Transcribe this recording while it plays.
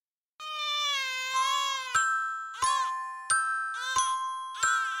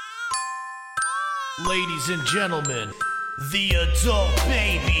Ladies and gentlemen, the Adult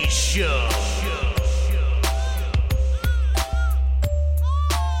Baby Show.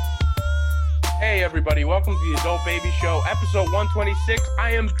 Hey everybody, welcome to the Adult Baby Show, episode 126.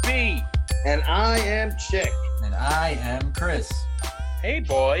 I am B. And I am Chick. And I am Chris. Hey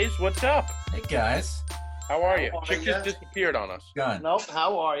boys, what's up? Hey guys. How are you? How are Chick ya? just disappeared on us. Gone. Nope.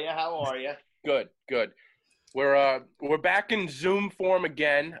 How are you? Good. We're back in Zoom form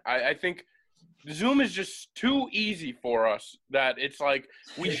again. I think Zoom is just too easy for us that it's like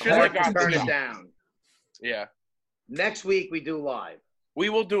we should have got Turn Zoom. it down. Yeah. Next week we do live. We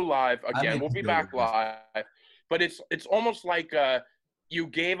will do live again. I'm We'll be into back it. live. But it's almost like you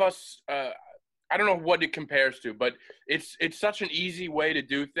gave us I don't know what it compares to, but it's such an easy way to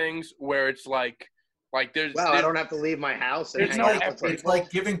do things where it's like there's Well, I don't have to leave my house and There's hang no out with effort. It's people. like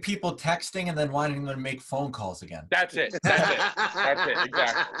giving people texting and then wanting them to make phone calls again. That's it.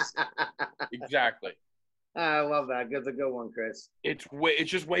 Exactly. I love that. That's a good one, Chris. It's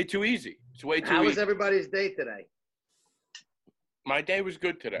just way too easy. It's way too How was easy. everybody's day today? My day was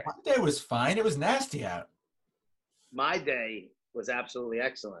good today. My day was fine. It was nasty out. My day was absolutely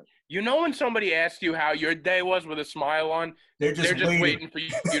excellent. You know when somebody asks you how your day was with a smile on, They're just, waiting for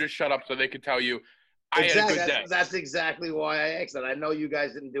you to shut up so they can tell you, I had a good day. That's exactly why I asked that. I know you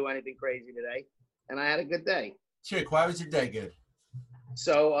guys didn't do anything crazy today, and I had a good day. Chick, why was your day good?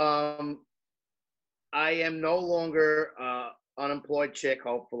 So I am no longer unemployed Chick,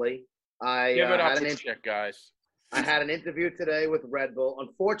 hopefully. I Give it up had for an Chick, guys. I had an interview today with Red Bull.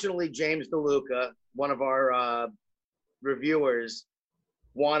 Unfortunately, James DeLuca, one of our reviewers,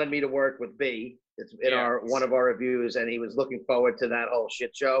 wanted me to work with B. It's in one of our reviews, and he was looking forward to that whole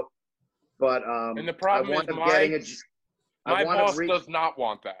shit show. But And the problem is my boss does not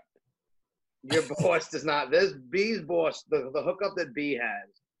want that. Your boss does not. This B's boss, the hookup that B has.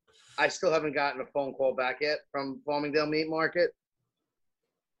 I still haven't gotten a phone call back yet from Farmingdale Meat Market.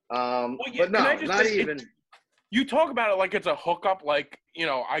 Yeah, But no, can I just not say, even. You talk about it like it's a hookup, like,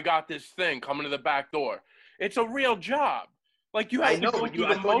 I got this thing coming to the back door. It's a real job. Like, you have I to know, go but through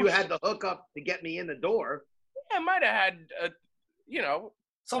I the thought you motions. had the hookup to get me in the door. I might have had,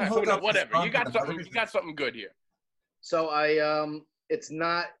 Some hookup. whatever. You got something good here. So I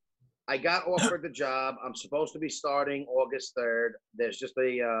got offered the job. I'm supposed to be starting August 3rd. There's just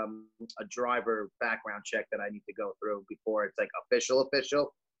a driver background check that I need to go through before it's like official.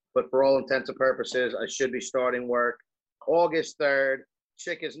 But for all intents and purposes, I should be starting work August 3rd.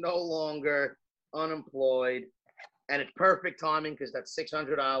 Chick is no longer unemployed. And it's perfect timing because that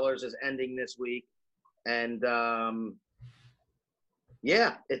 $600 is ending this week. And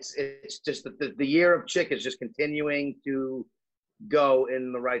it's just the year of Chick is just continuing to go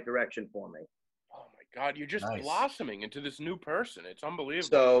in the right direction for me. Oh, my God. You're just Nice. blossoming into this new person. It's unbelievable.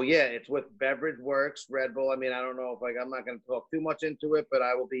 So, yeah, it's with Beverage Works, Red Bull. I mean, I don't know if I'm not going to talk too much into it, but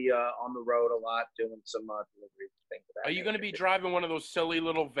I will be on the road a lot doing some delivery things. Are you going to be driving one of those silly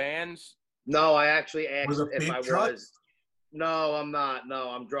little vans? No, I actually asked Was it if big I truck? was. No, I'm not. No,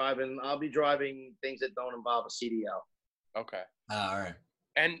 I'll be driving things that don't involve a CDL. Okay. All right.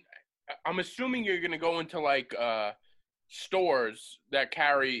 And I'm assuming you're going to go into, like, stores that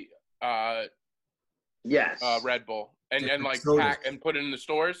carry Yes. Red Bull and Different like sodas. pack and put it in the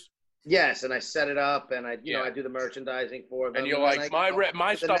stores. Yes, and I set it up, and I Yeah. do the merchandising for them. And you're then like, I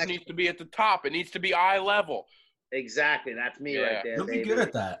my to the stuff next- needs to be at the top. It needs to be eye level. Exactly, that's me right Yeah. there. You'll be baby. good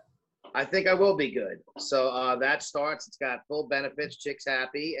at that. I think I will be good. So that starts. It's got full benefits. Chick's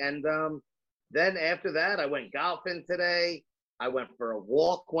happy, and then after that, I went golfing today. I went for a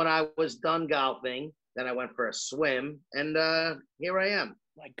walk when I was done golfing. Then I went for a swim, and here I am.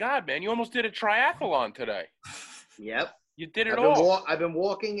 My God, man, you almost did a triathlon today. Yep. You did it all. I've been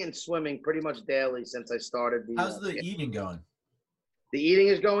walking and swimming pretty much daily since I started the. How's the eating going? The eating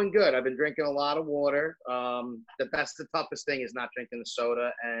is going good. I've been drinking a lot of water. That's the toughest thing is not drinking the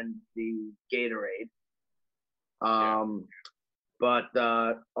soda and the Gatorade. But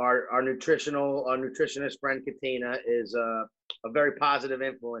our nutritionist friend Katina is a very positive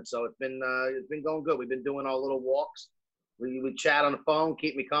influence. So it's been going good. We've been doing our little walks. We chat on the phone,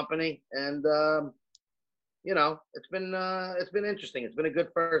 keep me company, and it's been interesting. It's been a good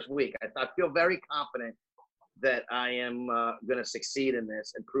first week. I feel very confident that I am going to succeed in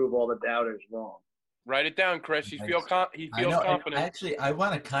this and prove all the doubters wrong. Write it down, Chris. He feels I know. and confident. Actually, I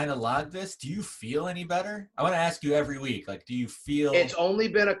want to kind of log this. Do you feel any better? I want to ask you every week. Like, do you feel? It's only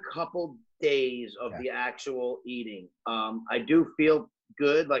been a couple days of the actual eating. I do feel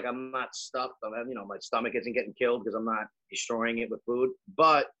good. Like I'm not stuffed. My stomach isn't getting killed because I'm not destroying it with food.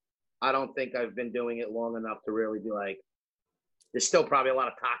 But I don't think I've been doing it long enough to really be like, there's still probably a lot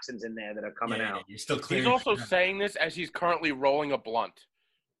of toxins in there that are coming out. You're still clearing. He's also saying this as he's currently rolling a blunt.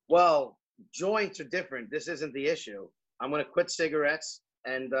 Well, joints are different. This isn't the issue. I'm going to quit cigarettes,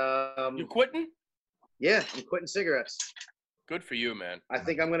 and You quitting? yeah, I'm quitting cigarettes. Good for you, man. I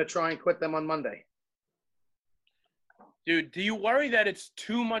think I'm going to try and quit them on Monday. Dude, do you worry that it's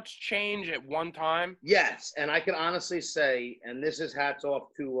too much change at one time? Yes, and I can honestly say, and this is hats off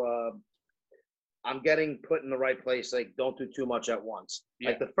to, I'm getting put in the right place. Like, don't do too much at once. Yeah.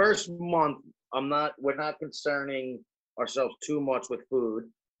 Like the first month, we're not concerning ourselves too much with food.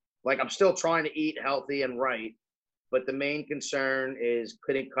 Like, I'm still trying to eat healthy and right, but the main concern is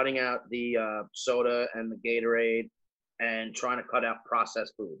cutting out the soda and the Gatorade, and trying to cut out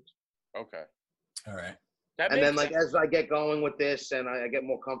processed foods. Okay. All right. That And makes then, like, sense. as I get going with this and I get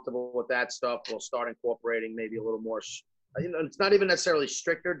more comfortable with that stuff, we'll start incorporating maybe a little more. It's not even necessarily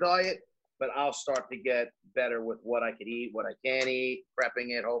stricter diet, but I'll start to get better with what I could eat, what I can't eat, prepping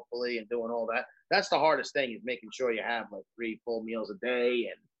it hopefully, and doing all that. That's the hardest thing, is making sure you have like 3 full meals a day,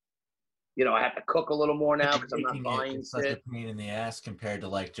 and I have to cook a little more now because I'm not buying It's such a shit. pain in the ass compared to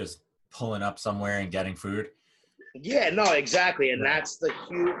like just pulling up somewhere and getting food. Yeah, no, exactly, and Yeah. that's the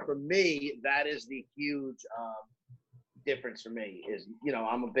huge for me. That is the huge difference for me. Is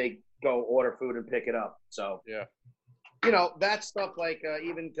I'm a big go order food and pick it up. So Yeah. That stuff, like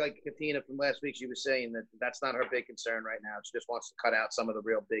even like Katina from last week, she was saying that that's not her big concern right now. She just wants to cut out some of the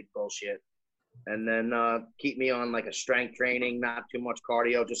real big bullshit, and then keep me on like a strength training, not too much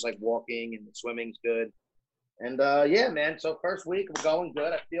cardio, just like walking, and swimming's good. And yeah, man. So first week we're going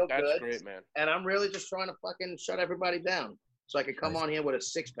good. I feel That's good, great, man. and I'm really just trying to fucking shut everybody down so I could come Nice. on here with a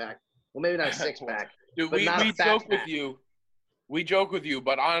 6-pack. Well, maybe not a 6-pack. Dude, But we not a fat joke with pack. you. We joke with you,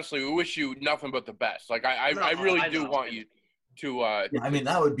 but honestly, we wish you nothing but the best. Like I No, really I do know. want you to I mean,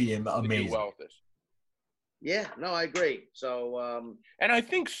 that would be to do amazing. well with this. Yeah, no, I agree. So And I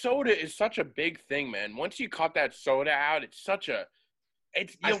think soda is such a big thing, man. Once you cut that soda out, it's such a I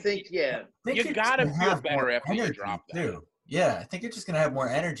think yeah. I think You it's gotta gonna feel have better more after you energy, drop that. too. Yeah, I think it's just gonna have more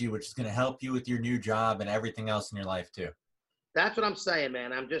energy, which is gonna help you with your new job and everything else in your life too. That's what I'm saying,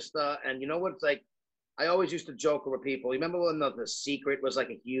 man. I'm just and you know what's like, I always used to joke with people. You remember when the Secret was like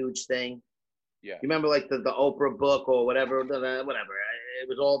a huge thing? Yeah. You remember like the Oprah book or whatever, whatever. It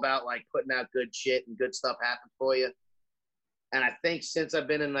was all about like putting out good shit and good stuff happens for you. And I think since I've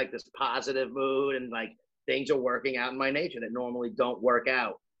been in like this positive mood and like things are working out in my nature that normally don't work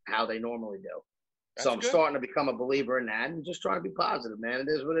out how they normally do. That's So I'm good. starting to become a believer in that and just trying to be positive, man. It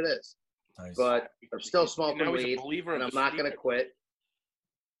is what it is. Nice. But I'm still smoking Now he's a weed, believer and of I'm the not going to Secret. quit.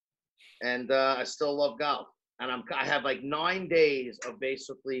 And I still love golf. And I have like 9 days of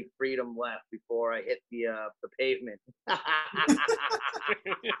basically freedom left before I hit the pavement.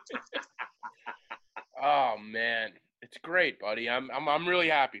 Oh man, it's great, buddy. I'm really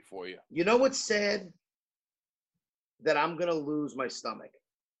happy for you. You know what's sad? That I'm going to lose my stomach.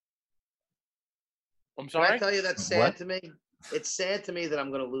 I'm Can I sorry. tell you that's sad What? to me? It's sad to me that I'm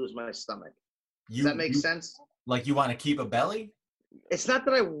going to lose my stomach. Does You, that make you- sense? Like you want to keep a belly? It's not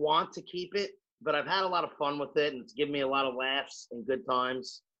that I want to keep it, but I've had a lot of fun with it, and it's given me a lot of laughs and good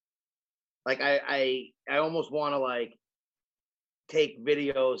times. Like I almost want to like take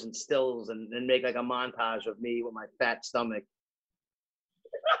videos and stills and make like a montage of me with my fat stomach.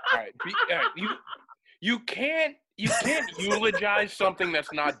 All right. You can't eulogize something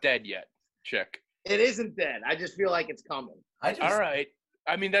that's not dead yet, chick. It isn't dead. I just feel like it's coming. I just All right.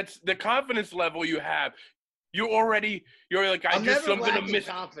 I mean, that's the confidence level you have. You're like, I'm never I'm gonna lacking miss.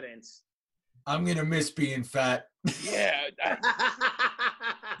 confidence. I'm gonna miss being fat. Yeah.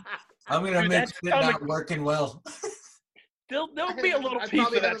 I'm gonna Dude, miss that it not stomach- working well. There'll be a little I piece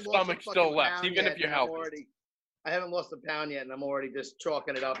probably of that haven't lost a stomach fucking still left, pound even yet, if you're and I'm healthy. already- I haven't lost a pound yet, and I'm already just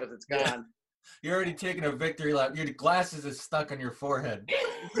chalking it up as it's Yeah. gone. You're already taking a victory lap. Your glasses is stuck on your forehead.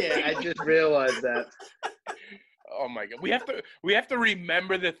 Yeah, I just realized that. Oh my god, we have to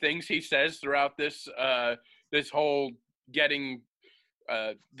remember the things he says throughout this this whole getting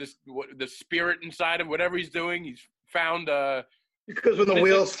the spirit inside of whatever he's doing. He's found Because when the What is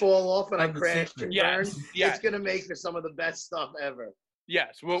wheels fall off and I Found the crash secret. and Yes, burn, yes. it's gonna make for some of the best stuff ever.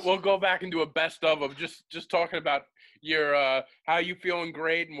 yes. We'll go back and do a best of just talking about your how you feeling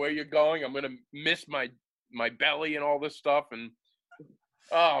great and where you're going. I'm gonna miss my belly and all this stuff and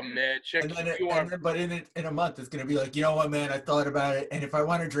oh man, chick, And then, but in a month, it's gonna be like, you know what, man? I thought about it, and if I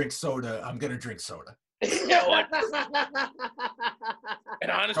want to drink soda, I'm gonna drink soda. You know what? And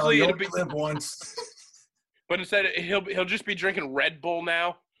Oh, honestly, you it'll only be. live once. But instead, he'll just be drinking Red Bull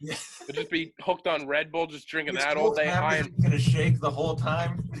now. Yeah. He'll just be hooked on Red Bull, just drinking His that whole all day. camera's High. gonna shake the whole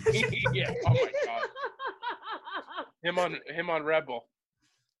time. Yeah. Oh my god. Him on Rebel.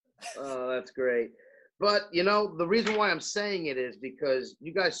 Oh, that's great. But the reason why I'm saying it is because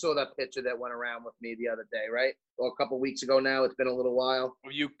you guys saw that picture that went around with me the other day, right? Well, a couple weeks ago now. It's been a little while.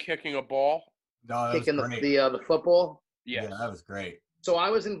 Were you kicking a ball? No, that was Kicking great. the football. Yes. Yeah, that was great. So I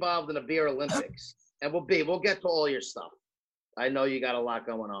was involved in the Beer Olympics, and we'll get to all your stuff. I know you got a lot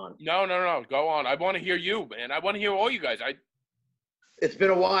going on. No. Go on. I want to hear you, man. I want to hear all you guys. It's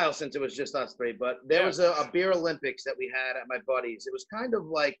been a while since it was just us three, but there was a Beer Olympics that we had at my buddy's. It was kind of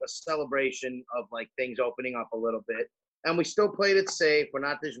like a celebration of like things opening up a little bit. And we still played it safe. We're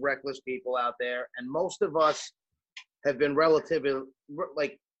not these reckless people out there. And most of us have been in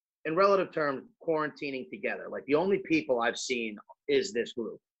relative terms, quarantining together. Like the only people I've seen is this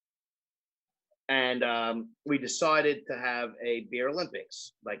group. And we decided to have a Beer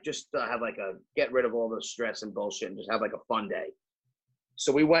Olympics, like just to have like get rid of all the stress and bullshit and just have like a fun day.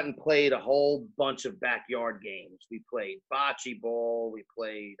 So we went and played a whole bunch of backyard games. We played bocce ball. We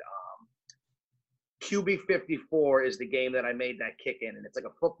played QB54 is the game that I made that kick in. And it's like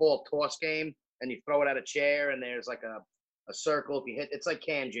a football toss game. And you throw it at a chair and there's like a circle. If you hit, it's like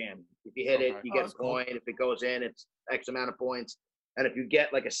Can Jam. If you hit it, you get a point. If it goes in, it's X amount of points. And if you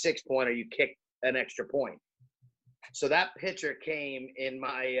get like a 6-pointer, you kick an extra point. So that picture came in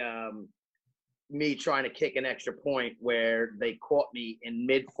my me trying to kick an extra point where they caught me in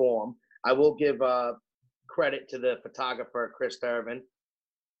mid-form. I will give credit to the photographer, Chris Irvin.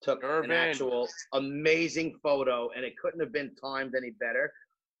 Took an actual amazing photo, and it couldn't have been timed any better,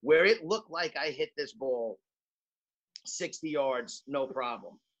 where it looked like I hit this ball 60 yards, no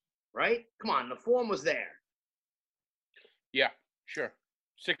problem. Right? Come on, the form was there. Yeah, sure.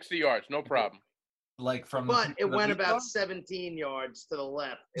 60 yards, no problem. Like but it went about 17 yards to the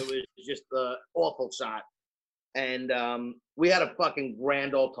left. It was just an awful shot. And we had a fucking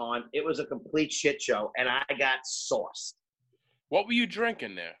grand old time. It was a complete shit show, and I got sauced. What were you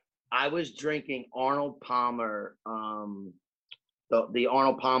drinking there? I was drinking Arnold Palmer, the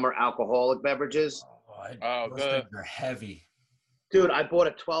Arnold Palmer alcoholic beverages. Oh, those good. things are heavy. Dude, I bought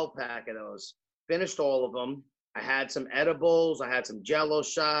a 12-pack of those. Finished all of them. I had some edibles. I had some Jello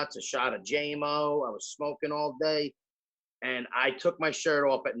shots, a shot of JMO. I was smoking all day. And I took my shirt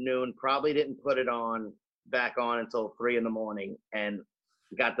off at noon, probably didn't put it back on until 3 a.m. and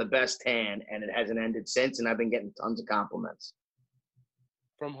got the best tan. And it hasn't ended since. And I've been getting tons of compliments.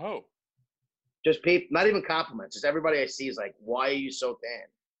 From who? Just people, not even compliments. Just everybody I see is like, why are you so tan?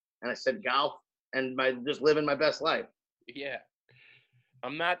 And I said, golf and just living my best life. Yeah.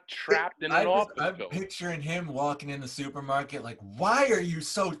 I'm not trapped in an office. I'm picturing him walking in the supermarket like, why are you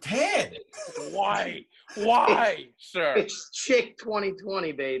so tan? Why, sir? It's Chick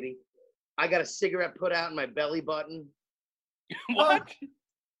 2020, baby. I got a cigarette put out in my belly button. What?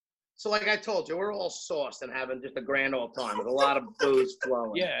 So like I told you, we're all sauced and having just a grand old time with a lot of booze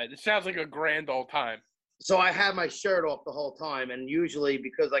flowing. Yeah, it sounds like a grand old time. So I had my shirt off the whole time. And usually,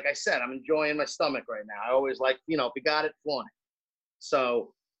 because like I said, I'm enjoying my stomach right now. I always like, if you got it, flaunt it.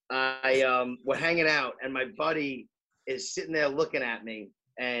 So we're hanging out, and my buddy is sitting there looking at me,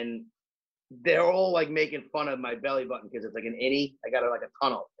 and they're all like making fun of my belly button because it's like an innie. I got like a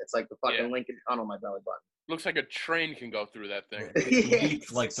tunnel. It's like the fucking Lincoln Tunnel, my belly button. Looks like a train can go through that thing.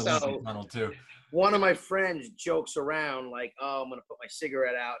 It's like the Lincoln Tunnel too. One of my friends jokes around like, "Oh, I'm gonna put my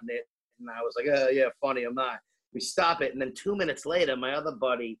cigarette out in it," and I was like, yeah, funny, I'm not." We stop it, and then 2 minutes later, my other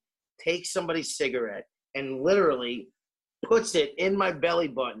buddy takes somebody's cigarette and literally puts it in my belly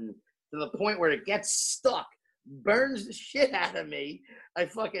button to the point where it gets stuck, burns the shit out of me. I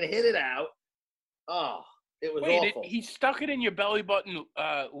fucking hit it out. Oh, it was awful. He stuck it in your belly button,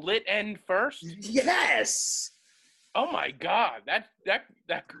 lit end first? Yes. Oh my God,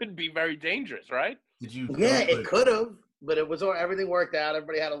 that could be very dangerous, right? Did you? Yeah, it could have, but it was everything worked out.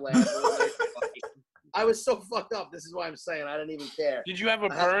 Everybody had a laugh. I was so fucked up. This is why I'm saying I didn't even care. Did you have a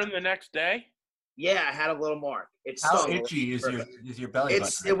burn the next day? Yeah, I had a little mark. It How stung. itchy is your belly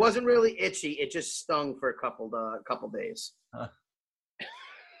button? It wasn't really itchy. It just stung for a couple days. Huh.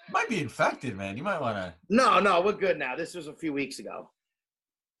 Might be infected, man. You might want to. No, we're good now. This was a few weeks ago.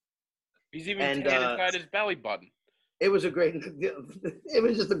 He's even tan inside his belly button. It was it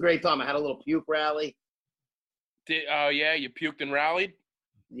was just a great time. I had a little puke rally. Oh yeah, you puked and rallied?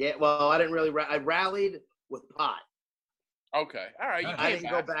 Yeah, well, I didn't really. I rallied with pot. Okay, all right. I didn't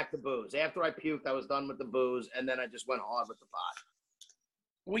go back to booze. After I puked, I was done with the booze, and then I just went hard with the pot.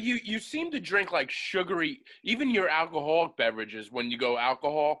 Well, you seem to drink like sugary, even your alcoholic beverages. When you go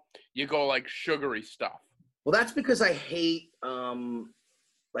alcohol, you go like sugary stuff. Well, that's because I hate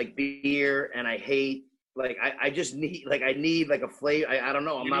like beer, and I hate like I just need like I need like a flavor. I don't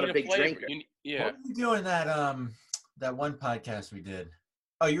know. I'm not a big drinker. Yeah. What are you doing that that one podcast we did.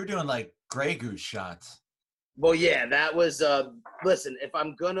 Oh, you were doing like Grey Goose shots. Well, yeah, that was listen, if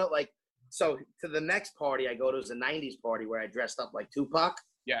I'm gonna so to the next party I go to is a 90s party where I dressed up like Tupac.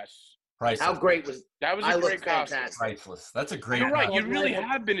 Yes. Priceless. How great was That was I a looked great costume. fantastic. Priceless. That's a great. You're right. You costume. really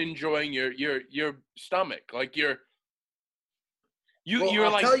have been enjoying your stomach. Like you're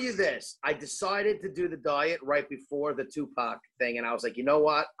I'll like tell you this. I decided to do the diet right before the Tupac thing, and I was like, you know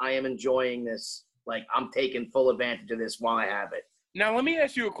what? I am enjoying this. Like, I'm taking full advantage of this while I have it. Now, let me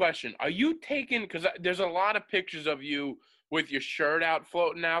ask you a question. Are you taking, because there's a lot of pictures of you with your shirt out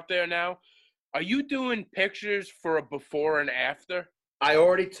floating out there now. Are you doing pictures for a before and after? I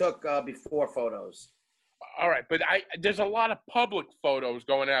already took before photos. All right, but there's a lot of public photos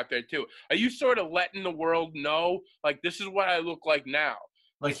going out there too. Are you sort of letting the world know, like, this is what I look like now?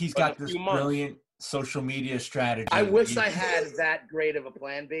 Like he's in got a this few months? brilliant social media strategy. I wish I had that great of a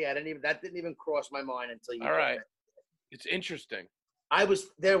plan B. That didn't even cross my mind until you. All right. said it. It's interesting.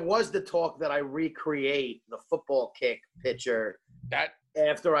 There was the talk that I recreate the football kick picture That's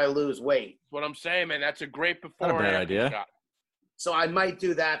after I lose weight. what I'm saying, man. That's a great before Not a bad and after idea. shot. So I might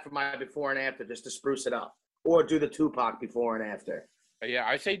do that for my before and after just to spruce it up, or do the Tupac before and after. Yeah,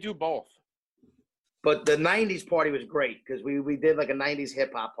 I say do both. But the 90s party was great because we did like a 90s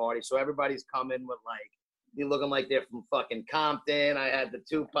hip hop party. So everybody's coming with you looking like they're from fucking Compton. I had the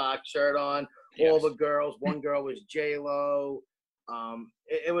Tupac shirt on. All Yes. the girls. One girl was J-Lo.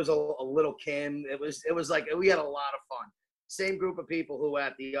 It was a little Kim. It was like we had a lot of fun. Same group of people who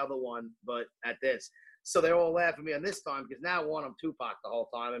at the other one, but at this. So they're all laughing at me on this time because now I'm Tupac the whole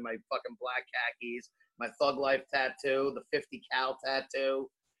time in my fucking black khakis, my Thug Life tattoo, the 50 cal tattoo.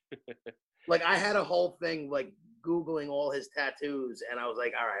 Like I had a whole thing like Googling all his tattoos, and I was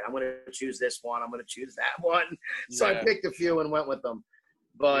like, all right, I'm gonna choose this one. I'm gonna choose that one. So I Yeah. picked a few and went with them.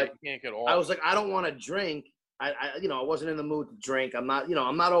 But You can't get all. I was like, I don't want to drink. I wasn't in the mood to drink. I'm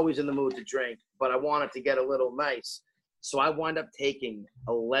not always in the mood to drink, but I wanted to get a little nice. So I wound up taking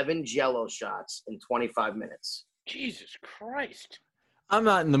 11 Jell-O shots in 25 minutes. Jesus Christ. I'm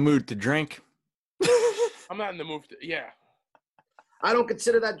not in the mood to drink. I'm not in the mood. Yeah. I don't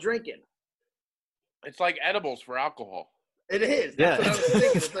consider that drinking. It's like edibles for alcohol. It is. That's what I was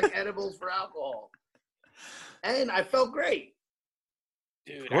thinking. It's like edibles for alcohol. And I felt great.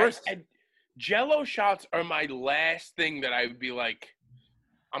 Dude, Of course. Jell-O shots are my last thing that I would be like,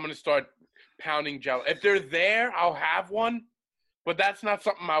 I'm going to start pounding Jell-O. If they're there, I'll have one, but that's not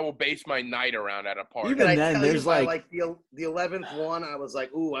something I will base my night around at a party. Even I then, tell you, there's by, like- the 11th one, I was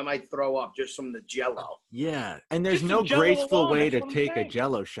like, ooh, I might throw up just from the Jell-O. Yeah, and there's Just no some Jell-O graceful alone, way that's to what I'm take a saying.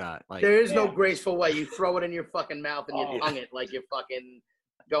 Jell-O shot. Like, There is no Yeah. graceful way. You throw it in your fucking mouth and you Oh. tongue it like you're fucking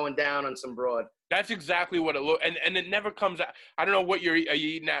going down on some broad. That's exactly what it looks, and it never comes out. I don't know what are you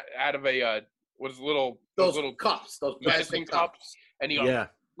eating out of a what is Those little cups, those medicine plastic cups, and you go, yeah,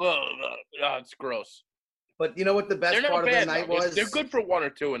 oh, it's gross. But you know what the best They're not part of bad. the night though. was? They're good for one or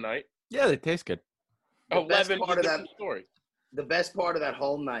two a night. yeah, they taste good. The best 11 part of different that- story. The best part of that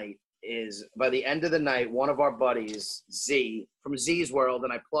whole night is by the end of the night, one of our buddies, Z, from Z's World,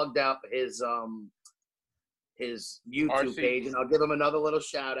 and I plugged up his YouTube RC. page, and I'll give him another little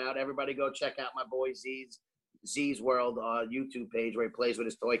shout out. Everybody go check out my boy Z's World YouTube page where he plays with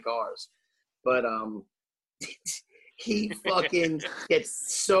his toy cars. But he fucking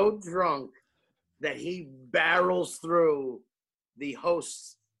gets so drunk that he barrels through the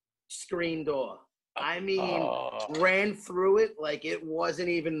host's screen door. I mean, Oh, ran through it like it wasn't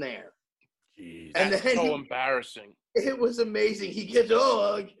even there. Jeez. And that's then so he- embarrassing. It was amazing. He gets,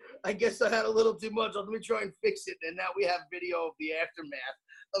 I guess I had a little too much. Let me try and fix it. And now we have video of the aftermath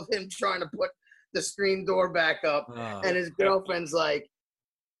of him trying to put the screen door back up. Oh, And his girlfriend's like,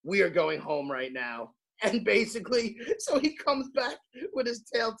 we are going home right now. And basically, so he comes back with his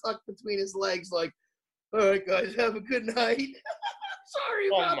tail tucked between his legs like, all right, guys, have a good night. Sorry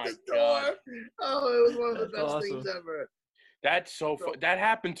Oh about my the door. God. Oh, it was one of the That's best things awesome. ever. That's so fun. That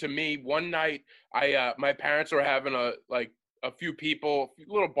happened to me one night. My parents were having a few people,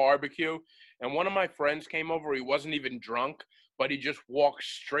 a little barbecue, and one of my friends came over. He wasn't even drunk, but he just walked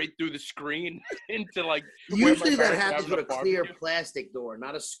straight through the screen into where my Usually that parents were happens having with a clear barbecue. plastic door,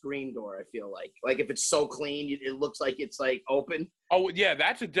 not a screen door, I feel like. Like if it's so clean, it looks like it's like open. Oh yeah,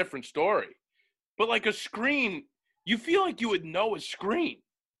 that's a different story. But like a screen, you feel like you would know a screen.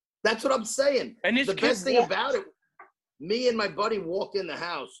 That's what I'm saying. And this The kid best thing walked- about it, me and my buddy walked in the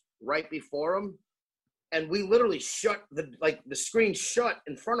house right before him, and we literally shut the screen shut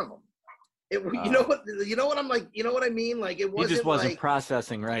in front of him. You know what I'm like. You know what I mean? Like it he wasn't just wasn't like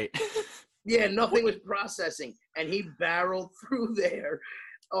processing right. yeah, nothing was processing, and he barreled through there.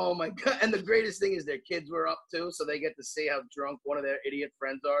 Oh my god! And the greatest thing is their kids were up too, so they get to see how drunk one of their idiot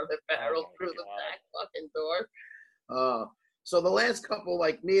friends are that barreled my through the God. back fucking door. So the last couple,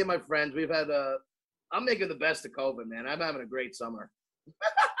 like me and my friends, we've had I'm making the best of COVID, man. I'm having a great summer.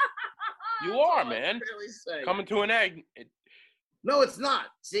 You That's all are, I can man. really say. Coming to an egg. No, it's not.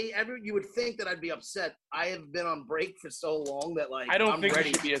 See, you would think that I'd be upset. I have been on break for so long that like I don't I'm think ready.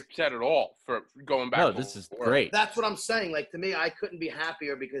 you should be upset at all for going back. No, to this is work. great. That's what I'm saying. Like to me, I couldn't be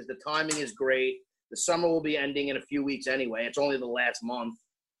happier because the timing is great. The summer will be ending in a few weeks anyway. It's only the last month,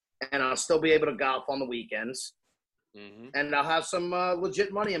 and I'll still be able to golf on the weekends. Mm-hmm. And I'll have some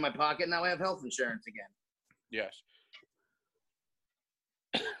legit money in my pocket. Now I have health insurance again. Yes.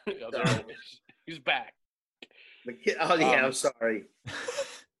 There it is. He's back. The kid, oh yeah, I'm sorry.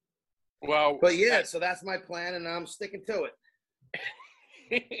 Well, But yeah, so that's my plan, and I'm sticking to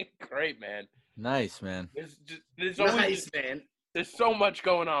it. great, man. Nice, man. There's always Nice, man. there's so much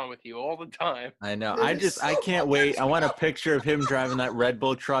going on with you all the time. I know. There's I just I so can't much wait. I want a stuff. picture of him driving that Red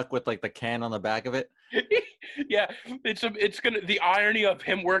Bull truck with like the can on the back of it. Yeah, it's gonna the irony of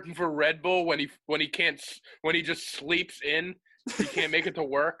him working for Red Bull when he just sleeps in, he can't make it to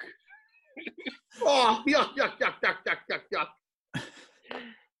work. Oh, yuck, yuck, yuck, yuck, yuck, yuck, yuck.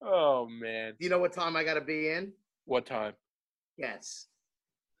 Oh man, Do you know what time I got to be in? what time? Yes.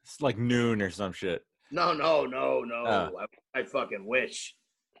 It's like noon or some shit. No. Oh. I fucking wish.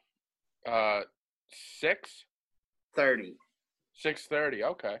 6:30. 30.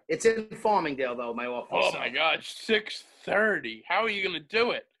 Okay. It's in Farmingdale, though, my office. Oh so- my God, 6:30. How are you gonna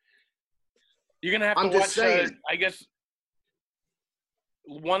do it? You're gonna have to I'm watch, just saying. I guess,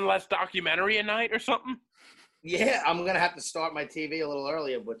 one less documentary a night or something. Yeah, I'm gonna have to start my TV a little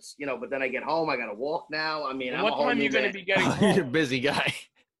earlier, but then I get home. I gotta walk now. I mean, I'm What a whole time are new you gonna man. be getting You're a home? busy guy.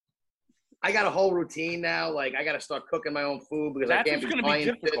 I got a whole routine now. Like I gotta start cooking my own food because I That's can't what's be gonna be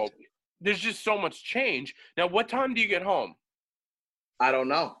buying difficult. There's just so much change. Now, what time do you get home? I don't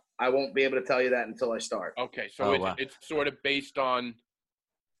know. I won't be able to tell you that until I start. Okay, so Oh, it's, wow. it's sort of based on.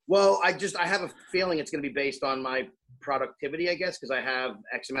 Well, I have a feeling it's gonna be based on my productivity, I guess, because I have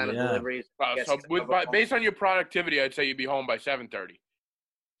X amount of Yeah. deliveries. I guess So it's about- based on your productivity, I'd say you'd be home by 7:30.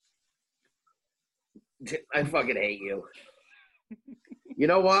 I fucking hate you. You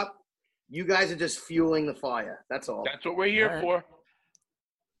know what? You guys are just fueling the fire. That's all. That's what we're here All right. for.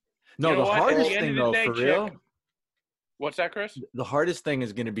 No, You know the what? At hardest the end thing of though, the day, for Chick- real, What's that, Chris? the hardest thing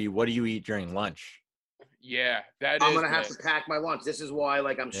is going to be what do you eat during lunch? Yeah, that I'm is. gonna have man. to pack my lunch. This is why,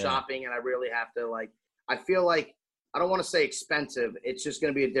 like, I'm Yeah. shopping, and I really have to, like. I feel like I don't want to say expensive. It's just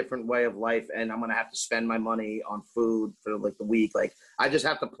gonna be a different way of life, and I'm gonna have to spend my money on food for like the week. Like, I just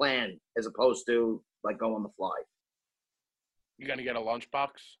have to plan as opposed to like go on the fly. You gonna get a lunchbox?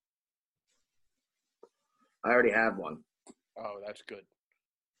 I already have one. Oh, that's good.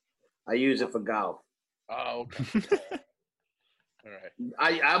 I use it for golf. Oh, okay. All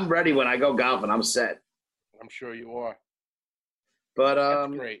right. I'm ready when I go golfing. I'm set. I'm sure you are. But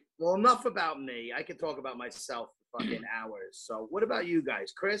That's great. well, enough about me. I can talk about myself for fucking hours. So, what about you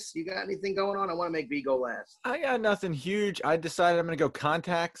guys, Chris? You got anything going on? I want to make B go last. I got nothing huge. I decided I'm going to go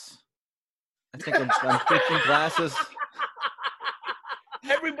contacts. I think I'm fixing glasses.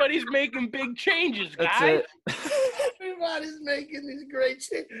 Everybody's making big changes, That's guys. it. Everybody's making these great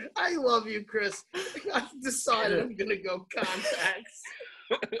shit. I love you, Chris. I've decided I'm gonna go contacts.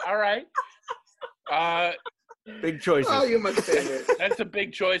 All right. Big choices. Oh, you're my favorite. That's a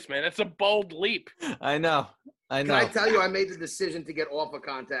big choice, man. That's a bold leap. I know. I Can know. I tell you, I made the decision to get off of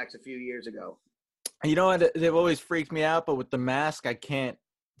contacts a few years ago. You know what? They've always freaked me out, but with the mask, I can't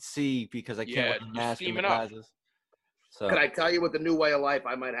see because I can't Yeah, wear the you're mask and the steaming up. glasses. So Can I tell you, with the new way of life,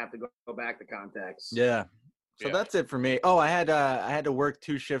 I might have to go back to contacts. yeah. So Yeah. that's it for me. Oh, I had to work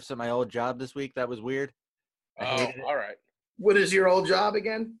 2 shifts at my old job this week. That was weird. I Oh, hated it. all right. What is your old job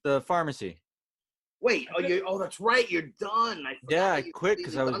again? The pharmacy. Wait, that's right. You're done. I forgot Yeah, I that you quit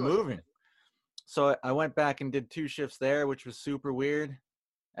because I was completely done with it. moving. So I went back and did 2 shifts there, which was super weird.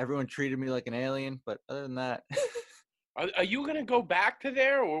 Everyone treated me like an alien, but other than that, Are you gonna go back to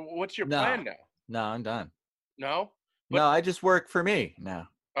there, or what's your No. plan now? no, I'm done. No. But- No, I just work for me now.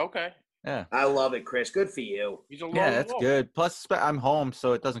 Okay. Yeah. I love it, Chris. Good for you. He's a lone Yeah, that's wolf. good. Plus, I'm home,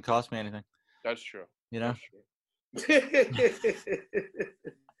 so it doesn't cost me anything. That's true. You know? That's true.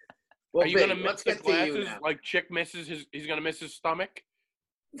 Well, Are you Big, gonna miss let's the get to you glasses? now. Like Chick misses his. He's gonna miss his stomach.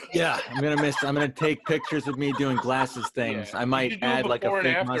 Yeah, I'm gonna take pictures of me doing glasses things. Yeah. I You might should do add like a before and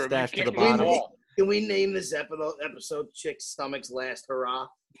fake after of you mustache to the kicking the bottom. ball. Can we name this episode Chick's Stomach's Last Hurrah?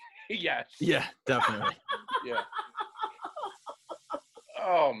 Yes. Yeah, definitely. Yeah.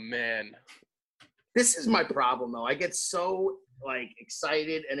 Oh man. This is my problem, though. I get so like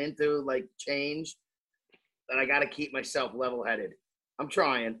excited and into like change that I got to keep myself level-headed. I'm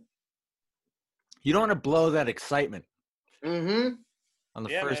trying. You don't want to blow that excitement Mm-hmm. on the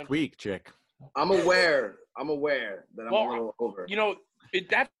Yeah, first man. week, chick. I'm aware that I'm Well, a little over. You know,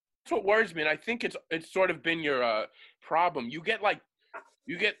 that's what worries me, and I think it's sort of been your problem. You get like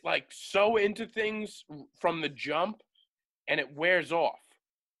so into things from the jump, and it wears off.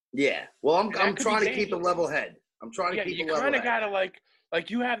 Yeah. Well, I'm That could be trying to keep a dangerous. level head. I'm trying to Yeah, keep you a level kind of head. gotta like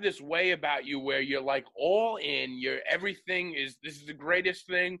you have this way about you where you're like all in. Everything is this is the greatest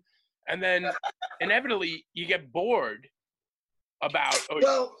thing, and then inevitably you get bored about.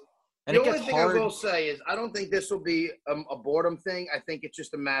 Well, And the it only gets thing hard. I will say is I don't think this will be a boredom thing. I think it's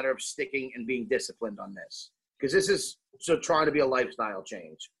just a matter of sticking and being disciplined on this because this is so trying to be a lifestyle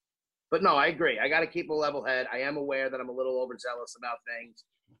change. But no, I agree. I got to keep a level head. I am aware that I'm a little overzealous about things.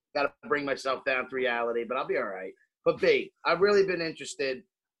 Got to bring myself down to reality, but I'll be all right. But B, I've really been interested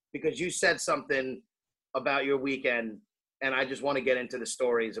because you said something about your weekend, and I just want to get into the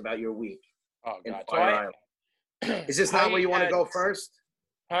stories about your week Oh in God! Fire Island. Is this not where you want to go first?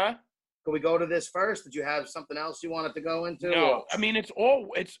 Huh? Can we go to this first? Did you have something else you wanted to go into? No, or- I mean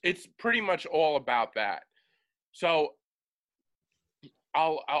it's pretty much all about that. So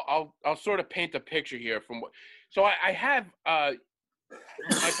I'll sort of paint a picture here from what. So I have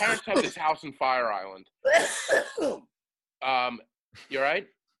my parents have this house in Fire Island. You right?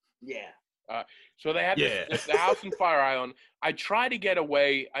 Yeah. So they have the house in Fire Island. I try to get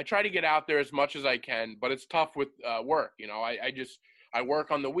away. I try to get out there as much as I can, but it's tough with work. You know, I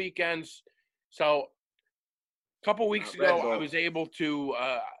work on the weekends. So a couple weeks ago, I was able to,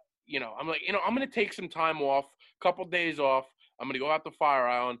 I'm like, I'm going to take some time off, a couple days off. I'm going to go out to Fire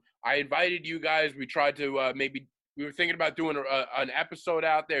Island. I invited you guys. We tried to we were thinking about doing an episode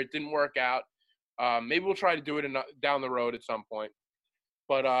out there. It didn't work out. Maybe we'll try to do it down the road at some point.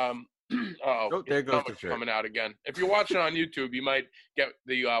 But Oh, there goes the stomach's shirt. coming out again. If you're watching on YouTube, you might get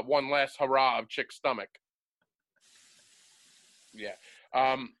the one last hurrah of Chick's stomach. Yeah.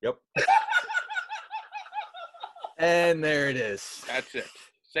 Yep. And there it is. That's it.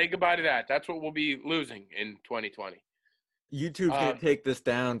 Say goodbye to that. That's what we'll be losing in 2020. YouTube's gonna take this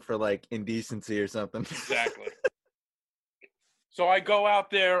down for like indecency or something. Exactly. So I go out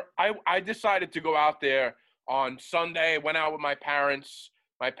there. I decided to go out there on Sunday. Went out with my parents.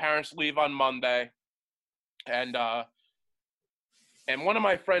 My parents leave on Monday. And one of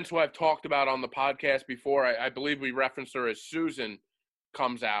my friends who I've talked about on the podcast before, I believe we referenced her as Susan,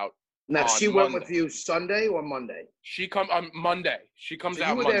 comes out. Now, on she went Monday. with you Sunday or Monday? She come on Monday. She comes So out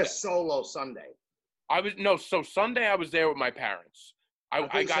you were Monday. there solo Sunday. So Sunday I was there with my parents.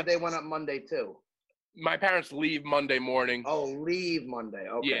 I said they went up Monday too. My parents leave Monday morning. Oh, leave Monday.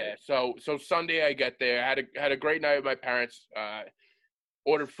 Okay. Yeah. So Sunday I get there. Had a great night with my parents.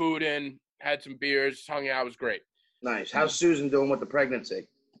 Ordered food in, had some beers, hung out. It was great. Nice. How's Susan doing with the pregnancy?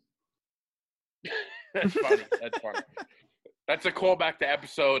 That's funny. That's funny. That's a callback to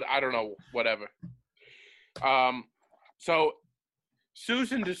episode, I don't know, whatever. So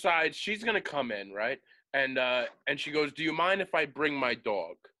Susan decides she's gonna come in, right? And she goes, "Do you mind if I bring my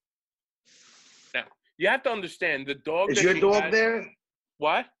dog?" Now you have to understand the dog. Is your dog there?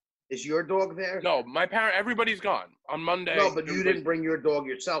 What? Is your dog there? No, everybody's gone on Monday. No, but you didn't bring your dog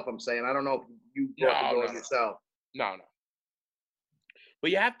yourself. I'm saying I don't know if you brought the dog yourself. No.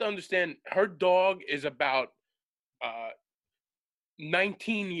 But you have to understand, her dog is about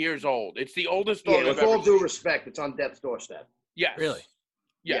 19 years old. It's the oldest dog. Yeah, with all due respect, it's on death's doorstep. Yes. Really?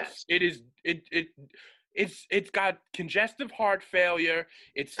 Yes. It is. It's got congestive heart failure.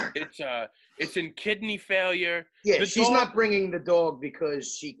 It's in kidney failure. Yeah, she's not bringing the dog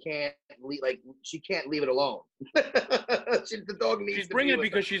because she can't leave it alone. The dog needs. She's bringing it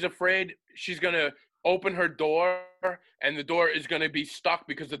because she's afraid she's gonna open her door and the door is gonna be stuck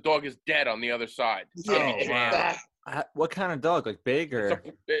because the dog is dead on the other side. Yeah, Oh, wow. What kind of dog? Like big or?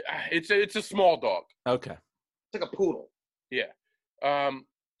 It's a small dog. Okay. It's like a poodle. Yeah.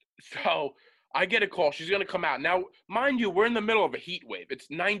 So I get a call. She's gonna come out. Now, mind you, we're in the middle of a heat wave. It's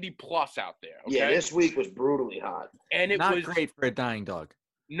 90 plus out there. Okay? Yeah, this week was brutally hot. And it Not was great for a dying dog.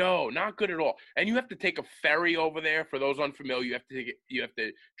 No, not good at all. And you have to take a ferry over there. For those unfamiliar, you have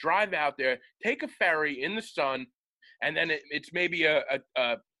to drive out there, take a ferry in the sun, and then it's maybe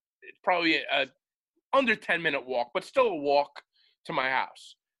it's probably a under 10-minute walk, but still a walk to my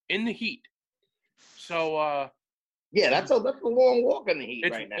house in the heat. So yeah, that's a long walk in the heat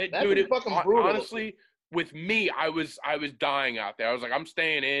right now. That's fucking brutal. Honestly, with me, I was dying out there. I was like, I'm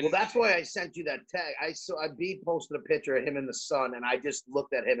staying in. Well, that's why I sent you that tag. B posted a picture of him in the sun, and I just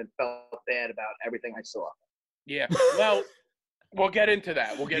looked at him and felt bad about everything I saw. Yeah. Well, We'll get into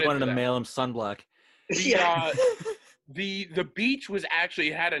that. We'll get You into wanted to that. mail him sunblock. The beach was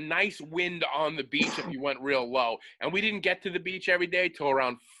actually had a nice wind on the beach if you went real low, and we didn't get to the beach every day till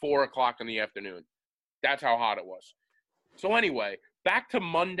around 4 o'clock in the afternoon. That's how hot it was. So anyway, back to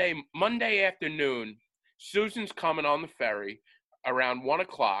Monday afternoon. Susan's coming on the ferry around 1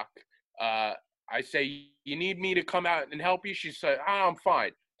 o'clock. I say, you need me to come out and help you? She said, I'm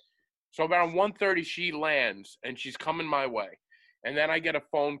fine. So around 1:30, she lands, and she's coming my way. And then I get a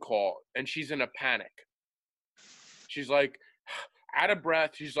phone call, and she's in a panic. She's like, out of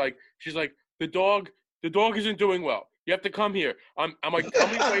breath. She's like, the dog isn't doing well. You have to come here. I'm like, tell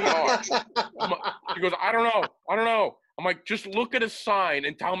me where you are. She goes, I don't know. I'm like, just look at a sign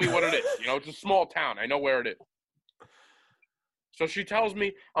and tell me what it is. You know, it's a small town. I know where it is. So she tells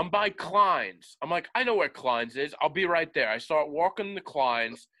me, I'm by Klein's. I'm like, I know where Klein's is. I'll be right there. I start walking to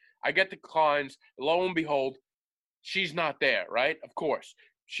Klein's. I get to Klein's. Lo and behold, she's not there, right? Of course.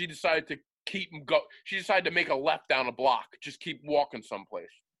 She decided to She decided to make a left down a block. Just keep walking someplace.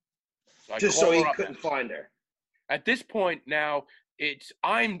 Just so he couldn't find her. At this point now,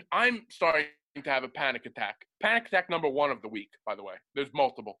 I'm starting to have a panic attack. Panic attack number 1 of the week, by the way. There's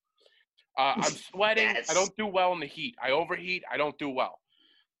multiple. I'm sweating. Yes. I don't do well in the heat. I overheat. I don't do well.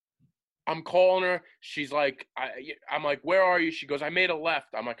 I'm calling her. She's like, I'm like, where are you? She goes, I made a left.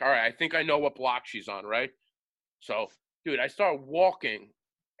 I'm like, all right, I think I know what block she's on, right? So, dude, I start walking,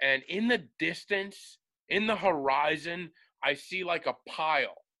 and in the distance, in the horizon, I see like a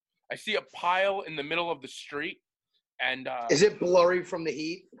pile. I see a pile in the middle of the street. And is it blurry from the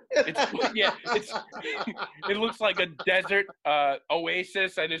heat? It looks like a desert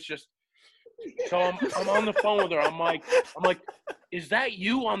oasis, and it's just. So I'm on the phone with her. I'm like, is that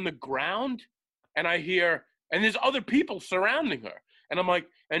you on the ground? And I hear, and there's other people surrounding her. And I'm like,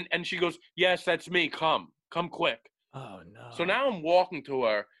 and she goes, yes, that's me. Come quick. Oh no. So now I'm walking to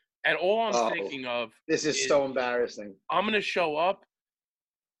her, and all I'm thinking of this is so embarrassing. I'm gonna show up.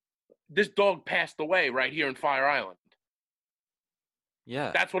 This dog passed away right here in Fire Island.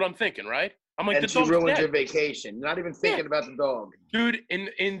 Yeah. That's what I'm thinking, right? I'm like, and the she dog's ruined dead. your vacation. Not even thinking about the dog. Dude, in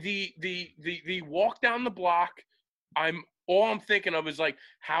the walk down the block, all I'm thinking of is like,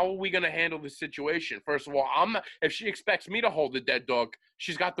 how are we gonna handle this situation? First of all, if she expects me to hold the dead dog,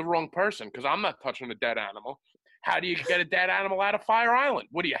 she's got the wrong person, because I'm not touching a dead animal. How do you get a dead animal out of Fire Island?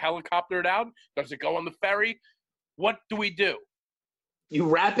 What do you helicopter it out? Does it go on the ferry? What do we do? You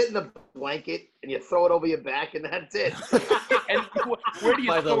wrap it in a blanket and you throw it over your back, and that's it. And where do you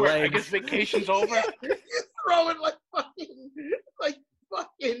By the throw it? I legs. guess vacation's over. You throw it like fucking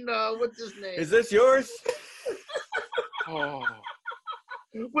what's his name? Is this yours? Oh,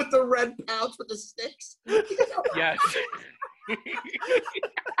 With the red pouch with the sticks. yes.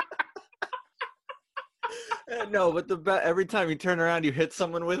 No, but every time you turn around, you hit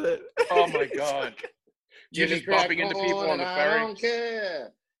someone with it. Oh my God. You're just bumping into people on the I ferry. don't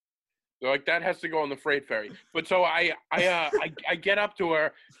care. They're like, that has to go on the freight ferry. But so I get up to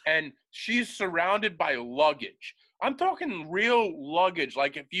her, and she's surrounded by luggage. I'm talking real luggage.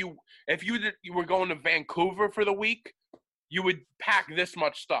 Like if you were going to Vancouver for the week, you would pack this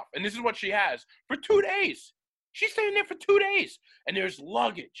much stuff. And this is what she has for 2 days. She's staying there for 2 days, and there's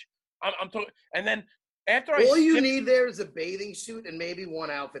luggage. I'm talking, and then after all you need there is a bathing suit and maybe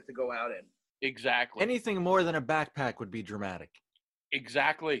one outfit to go out in. Exactly. Anything more than a backpack would be dramatic.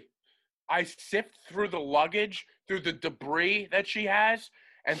 Exactly. I sift through the luggage, through the debris that she has,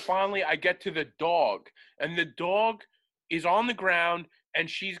 and finally I get to the dog. And the dog is on the ground, and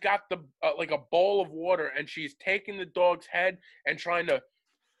she's got the like a bowl of water, and she's taking the dog's head and trying to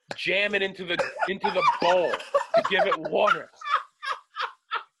jam it into the bowl to give it water.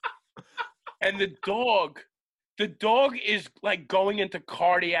 And the dog is like going into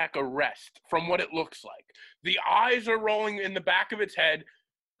cardiac arrest from what it looks like. The eyes are rolling in the back of its head.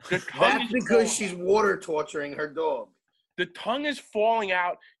 That's because she's water torturing her dog. The tongue is falling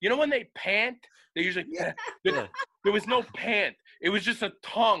out. You know when they pant? They usually there was no pant. It was just a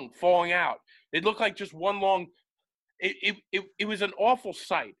tongue falling out. It looked like just one long. It was an awful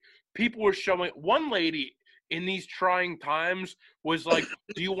sight. People were showing. One lady in these trying times was like,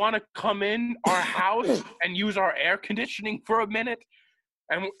 "Do you want to come in our house and use our air conditioning for a minute?"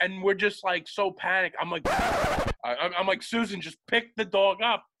 And we're just like so panicked. I'm like, Susan, just pick the dog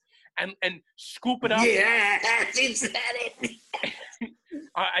up and scoop it up. Yeah, she said it.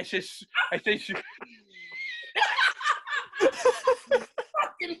 I say,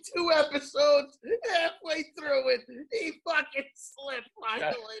 fucking 2 episodes halfway through it, he fucking slipped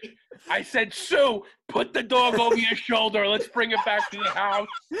finally. I said, Sue, put the dog over your shoulder. Let's bring it back to the house.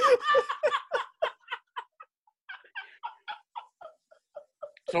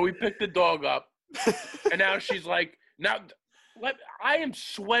 So we picked the dog up, and now she's like, I am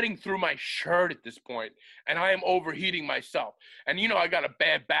sweating through my shirt at this point, and I am overheating myself. And I got a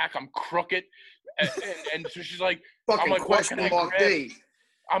bad back. I'm crooked, and so she's like, Fucking I'm like, question mark D.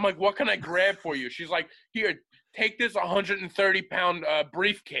 I'm like, what can I grab for you? She's like, here, take this 130-pound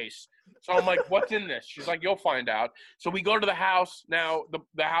briefcase. So I'm like, what's in this? She's like, you'll find out. So we go to the house. Now,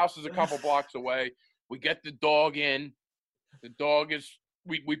 the house is a couple blocks away. We get the dog in. The dog is,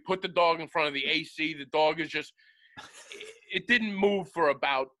 we put the dog in front of the AC. The dog is just, it didn't move for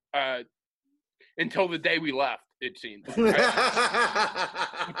about, until the day we left, it seemed. But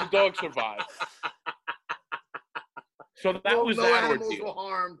the dog survived. So that was that animals ordeal. were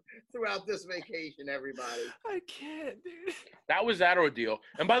harmed throughout this vacation, everybody. I can't, dude. That was that ordeal.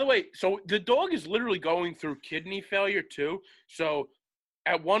 And by the way, so the dog is literally going through kidney failure too. So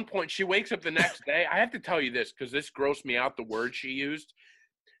at one point, she wakes up the next day. I have to tell you this because this grossed me out, the word she used.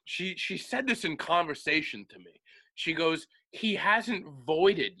 She said this in conversation to me. She goes, he hasn't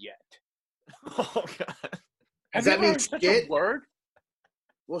voided yet. Oh, God. Have Does that you ever mean heard such shit? a word?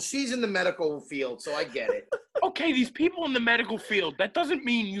 Well, she's in the medical field, so I get it. Okay, these people in the medical field, that doesn't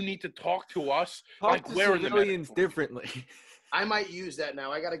mean you need to talk to us Talk to we're in the civilians medical field. differently. I might use that now.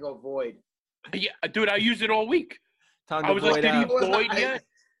 I got to go void. Yeah, dude, I used it all week. Time I to was like, void did he out. void yet?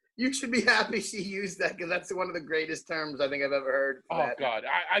 You should be happy she used that because that's one of the greatest terms I think I've ever heard. For Oh, that. God.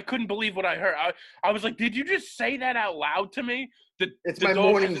 I couldn't believe what I heard. I was like, did you just say that out loud to me? It's The my dog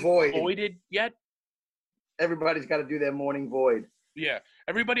morning hasn't void. voided yet? Everybody's got to do their morning void. Yeah.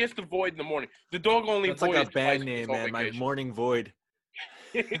 Everybody has to void in the morning. The dog only That's like voided a band twice name, this whole man. My vacation. morning void.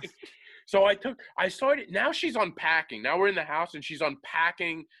 So I started, now she's unpacking. Now we're in the house and she's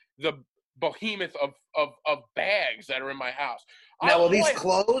unpacking the behemoth of bags that are in my house. Now, are these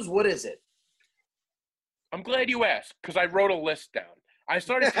clothes? What is it? I'm glad you asked because I wrote a list down. I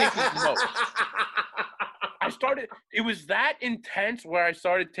started taking notes. It was that intense where I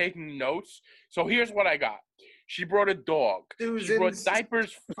started taking notes. So here's what I got. She brought a dog. She brought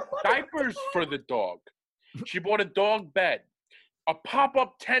diapers for the dog. She brought a dog bed, a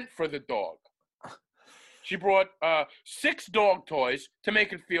pop-up tent for the dog. She brought 6 dog toys to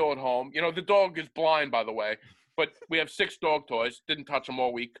make it feel at home. The dog is blind, by the way, but we have 6 dog toys. Didn't touch them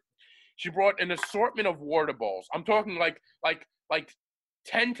all week. She brought an assortment of water bowls. I'm talking like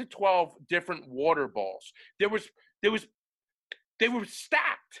 10 to 12 different water bowls. They were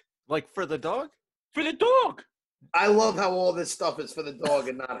stacked. Like for the dog? For the dog. I love how all this stuff is for the dog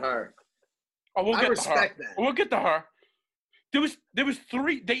and not her. Oh, we'll I get respect to her. that. We'll get to her. There was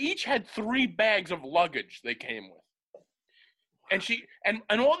 3. They each had 3 bags of luggage they came with. And she and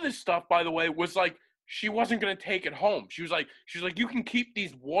all this stuff, by the way, was like she wasn't gonna take it home. She was like, you can keep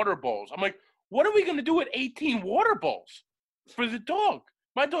these water bowls. I'm like, what are we gonna do with 18 water bowls for the dog?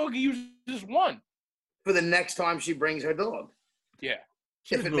 My dog uses 1. For the next time she brings her dog. Yeah.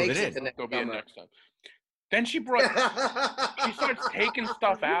 If it makes it to Go next be in summer. next time. Then she starts taking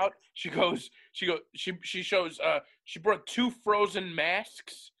stuff out. She shows she brought 2 frozen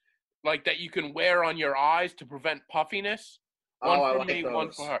masks like that you can wear on your eyes to prevent puffiness. One I for like me, those.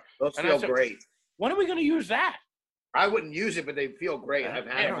 one for her. Those And I feel said, great. when are we gonna use that? I wouldn't use it, but they feel great. I've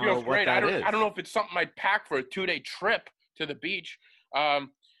I had Yeah, don't it them. know feels what great. that I is. don't know if it's something I'd pack for a 2-day trip to the beach.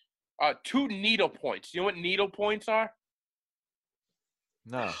 2 needle points. You know what needle points are?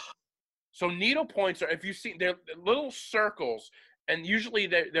 No. So needle points are, if you see, they're little circles, and usually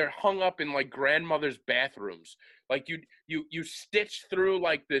they're hung up in like grandmother's bathrooms. Like you stitch through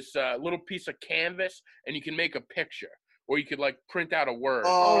like this little piece of canvas, and you can make a picture, or you could like print out a word.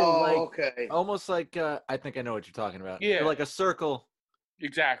 Oh, like- okay. Almost like I think I know what you're talking about. Yeah. Or like a circle.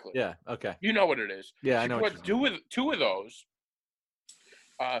 Exactly. Yeah. Okay. You know what it is. Yeah, I She know. brought What you're two of those.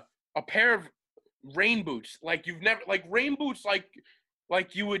 A pair of rain boots, like you've never, like rain boots, like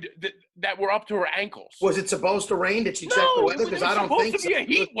you would that were up to her ankles. Was it supposed to rain? Did she check No, the it weather? was Because I don't supposed think to be a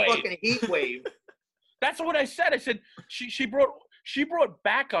heat It was wave. fucking heat wave. That's what I said. I said she brought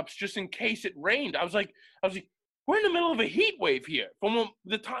backups just in case it rained. I was like, we're in the middle of a heat wave here. From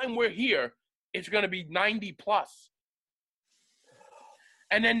the time we're here, it's going to be 90 plus.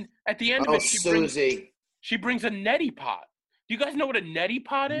 And then at the end Oh, of it, Susie. she brings a neti pot. Do you guys know what a neti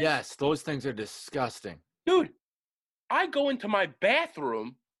pot is? Yes, those things are disgusting. Dude, I go into my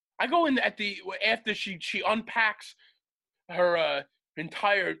bathroom. I go in after she unpacks her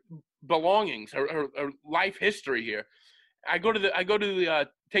entire belongings, her life history here. I go to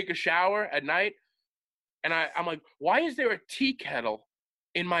take a shower at night, and I'm like, why is there a tea kettle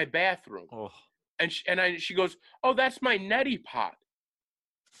in my bathroom? Oh. And she goes, oh, that's my neti pot.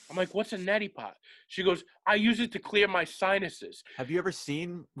 I'm like, what's a neti pot? She goes, I use it to clear my sinuses. Have you ever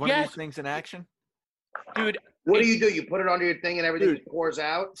seen one of Yes. these things in action? Dude, What do? You put it under your thing and everything Dude. just pours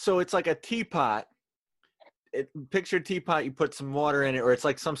out? So it's like a teapot. Picture a teapot, you put some water in it, or it's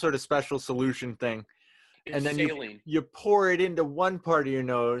like some sort of special solution thing. it's And then saline. you pour it into one part of your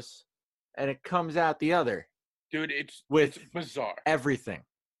nose and it comes out the other. Dude, it's bizarre. Everything.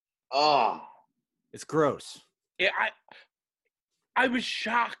 Oh. It's gross. I was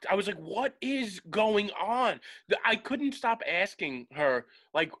shocked. I was like, what is going on? I couldn't stop asking her,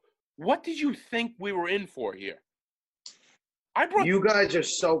 like, what did you think we were in for here? You guys are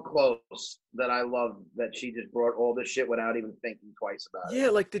so close that I love that she just brought all this shit without even thinking twice about it. Yeah,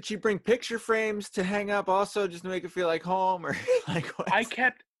 like did she bring picture frames to hang up also just to make it feel like home, or like what? I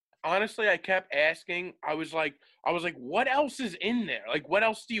kept asking. I was like, what else is in there? Like, what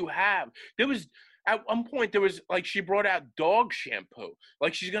else do you have? At one point, like, she brought out dog shampoo.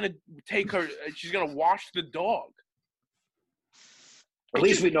 Like, she's going to wash the dog. At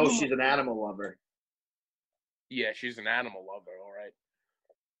least we know she's an animal lover. Yeah, she's an animal lover, all right.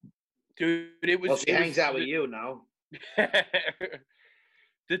 Dude, it was... Well, she hangs out with you, no?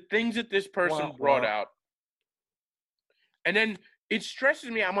 The things that this person brought out. And then it stresses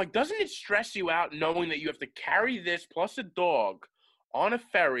me out. I'm like, doesn't it stress you out knowing that you have to carry this plus a dog on a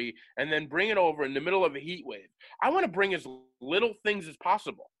ferry and then bring it over in the middle of a heat wave? I want to bring as little things as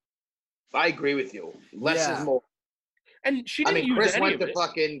possible. I agree with you. Less is more. And she didn't use Chris any went of to it.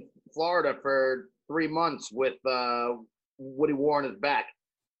 fucking Florida for 3 months with what he wore on his back.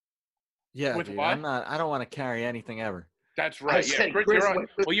 Yeah, With dude, what? I don't want to carry anything ever. That's right. Yeah, Chris, you're on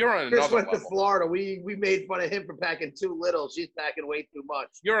Chris another went to level. Florida. We made fun of him for packing too little. She's packing way too much.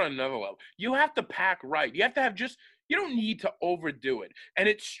 You're on another level. You have to pack right. You have to have you don't need to overdo it. And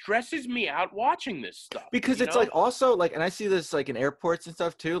it stresses me out watching this stuff. Because it's like also like, and I see this like in airports and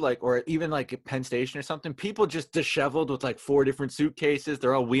stuff too, like, or even like at Penn Station or something, people just disheveled with like 4 different suitcases.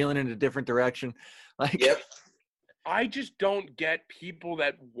 They're all wheeling in a different direction. Like, Yep. I just don't get people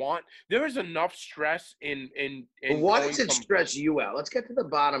that want. There is enough stress in But why does it stress you out? Let's get to the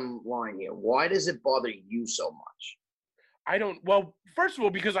bottom line here. Why does it bother you so much? I don't. Well, first of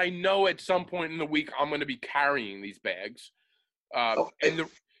all, because I know at some point in the week I'm going to be carrying these bags, and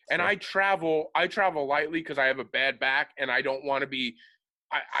I travel lightly because I have a bad back, and I don't want to be.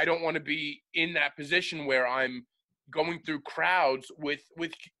 I don't want to be in that position where I'm going through crowds with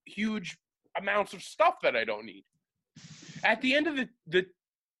huge amounts of stuff that I don't need. At the end of the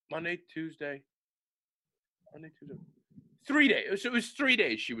Monday, Tuesday, 3 days. So it was 3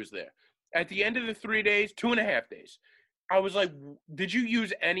 days she was there. At the end of the 3 days, 2.5 days, I was like, did you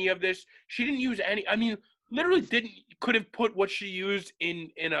use any of this? She didn't use any. I mean, literally could have put what she used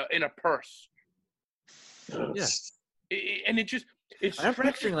in a purse. yeah. And it's I'm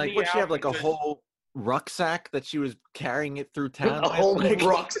picturing like, what she have like a whole rucksack that she was carrying it through town. A whole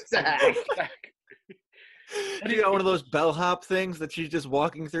rucksack. Do you got one of those bellhop things that she's just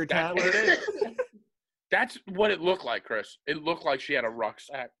walking through town with? That's what it looked like, Chris. It looked like she had a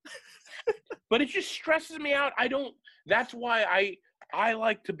rucksack. But it just stresses me out. That's why I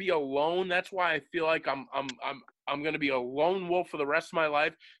like to be alone. That's why I feel like I'm going to be a lone wolf for the rest of my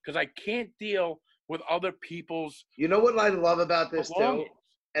life, because I can't deal with other people's. You know what I love about this belongings. too?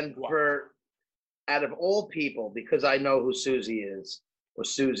 And out of all people, because I know who Susie is, or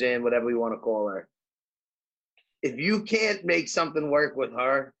Susan, whatever you want to call her, if you can't make something work with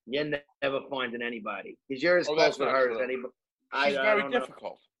her, you're never finding anybody. Because you're as close with her as anybody. She's very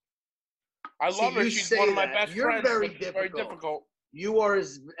difficult. I love her. She's one of my best friends. Very very difficult. You are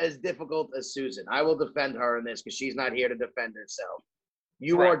as difficult as Susan. I will defend her in this because she's not here to defend herself.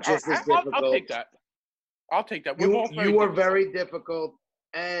 You are just as difficult. I'll take that. I'll take that. You are very difficult,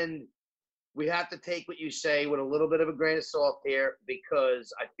 and we have to take what you say with a little bit of a grain of salt here,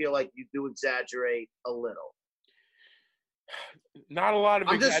 because I feel like you do exaggerate a little. Not a lot of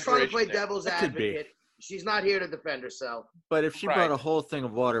I'm just trying to play there. devil's advocate. She's not here to defend herself. But if she brought a whole thing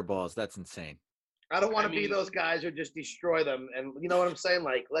of water balls, that's insane. I don't want to be those guys who just destroy them. And you know what I'm saying?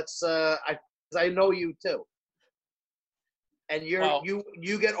 Like, let's. I know you too. And you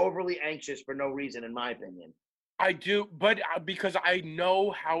get overly anxious for no reason, in my opinion. I do, but because I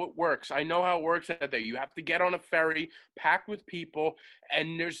know how it works. I know how it works out there. You have to get on a ferry, packed with people,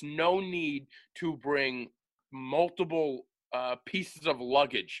 and there's no need to bring multiple pieces of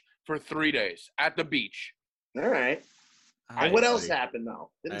luggage for 3 days at the beach. All right. And what else happened,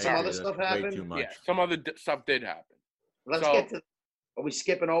 though? Didn't some other stuff happen? Too much. Yeah, some other stuff did happen. Let's get to. Are we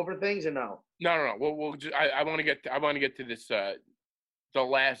skipping over things or no? No. We'll just, I want to get to this. The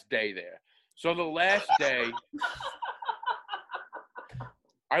last day there. So the last day,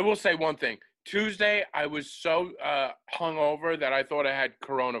 I will say one thing. Tuesday, I was so hungover that I thought I had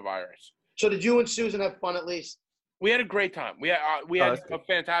coronavirus. So did you and Susan have fun at least? We had a great time. We had that's a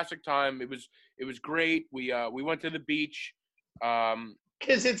fantastic time. It was great. We went to the beach.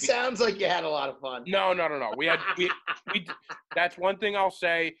 Because it sounds like you had a lot of fun. No. We that's one thing I'll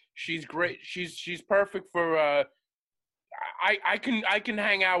say. She's great. She's perfect for. I can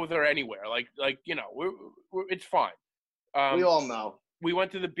hang out with her anywhere. Like we're it's fine. We all know. We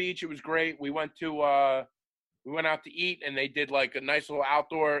went to the beach. It was great. We went out to eat, and they did like a nice little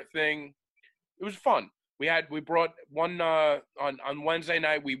outdoor thing. It was fun. We brought one on Wednesday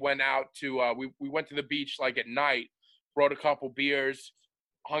night. We went out to we went to the beach like at night. Brought a couple beers,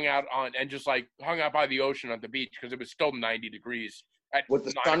 hung out by the ocean at the beach because it was still 90 degrees. With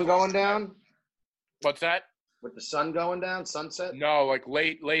the sun going down? What's that? With the sun going down, sunset? No, like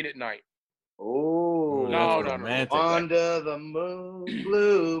late at night. Oh. No. romantic. Under the moon,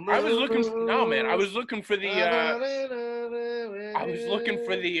 blue moon. I was looking for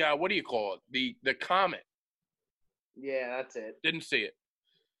the what do you call it? The comet. Yeah, that's it. Didn't see it.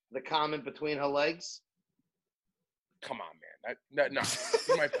 The comet between her legs? Come on, man. No,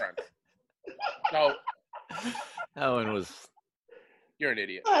 you're my friend. No, That one was you're an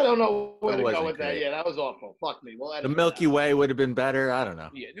idiot. I don't know where to go wasn't with that. great. Yeah, that was awful. Fuck me. Well, the Milky Way would have been better. I don't know.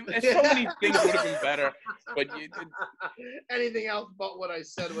 Yeah, so many things would have been better, but anything else but what I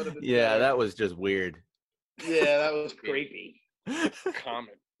said would have been Yeah, better. that was just weird. Yeah, that was creepy.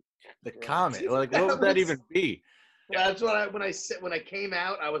 comet. The comet. Like, what would that even be? That's what when I came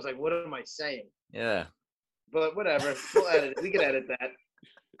out, I was like, what am I saying? Yeah. But whatever. We'll edit it. We can edit that.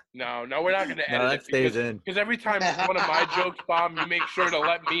 No, we're not going to No, edit that it stays in. because every time one of my jokes bomb, you make sure to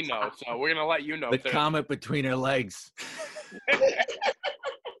let me know. So we're going to let you know. The too. comet between her legs.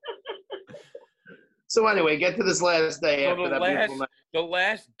 So anyway, get to this last day So after that beautiful night. the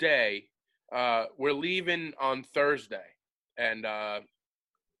last day, we're leaving on Thursday, and no,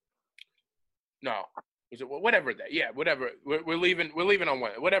 was it whatever day? Yeah, whatever. We're leaving. We're leaving on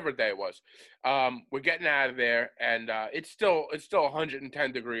Wednesday, whatever day it was. We're getting out of there, and it's still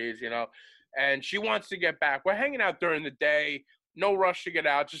 110 degrees, and she wants to get back. We're hanging out during the day, no rush to get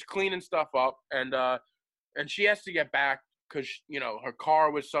out, just cleaning stuff up, and she has to get back because her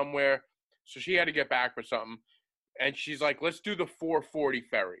car was somewhere. So she had to get back for something. And she's like, let's do the 4:40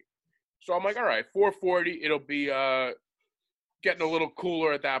 ferry. So I'm like, all right, 4:40. It'll be getting a little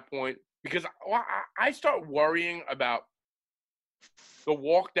cooler at that point. Because I start worrying about the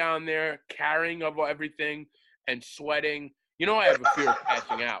walk down there, carrying of everything, and sweating. I have a fear of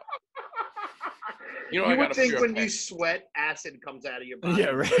passing out. You I would got a think fear when of you passing. sweat, acid comes out of your body. Yeah,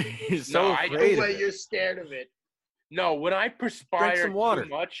 right. He's so No, I- afraid The of way it. you're scared of it. No, when I perspire some water. too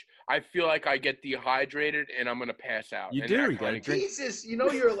much, I feel like I get dehydrated and I'm gonna pass out. You And do, that you gotta kinda- drink. Jesus,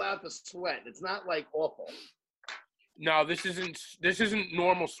 you're allowed to sweat. It's not like awful. No, this isn't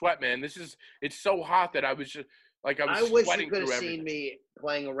normal sweat, man. It's so hot that I was just like I I was wish you sweating could through have everything. seen me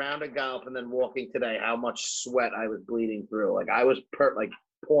playing a round of golf and then walking today, how much sweat I was bleeding through. Like I was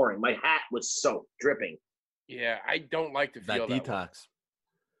pouring. My hat was soaked, dripping. Yeah, I don't like to feel That that way. detox.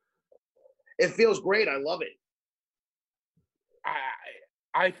 It feels great. I love it.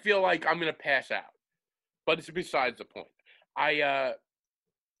 I feel like I'm gonna pass out, but it's besides the point.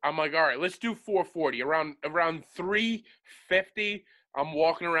 I'm like, all right, let's do 4:40. Around 3:50, I'm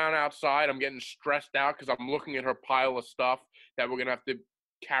walking around outside. I'm getting stressed out because I'm looking at her pile of stuff that we're gonna have to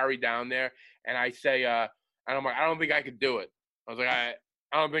carry down there. And I say, and I'm like, I don't think I could do it. I was like, I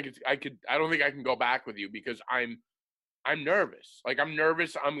don't think I don't think I can go back with you because I'm nervous. Like I'm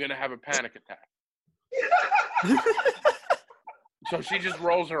nervous. I'm gonna have a panic attack. So she just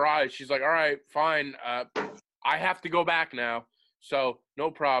rolls her eyes. She's like, all right, fine. I have to go back now. So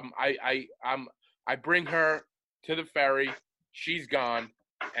no problem. I bring her to the ferry. She's gone.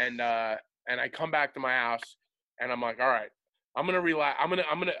 And I come back to my house and I'm like, all right, I'm going to relax.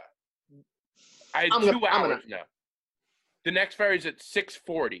 I had 2 hours now. The next ferry's at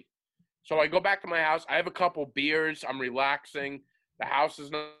 6:40. So I go back to my house. I have a couple beers. I'm relaxing. The house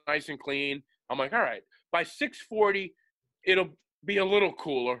is nice and clean. I'm like, all right, by 6:40, it'll be a little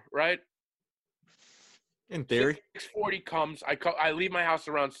cooler, right? In theory. 6:40 comes. I leave my house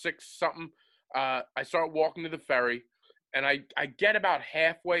around 6 something. I start walking to the ferry, and I get about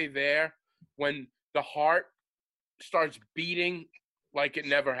halfway there when the heart starts beating like it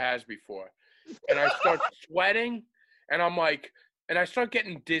never has before, and I start sweating, and I'm like, and I start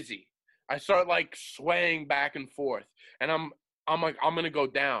getting dizzy. I start like swaying back and forth, and I'm like, I'm gonna go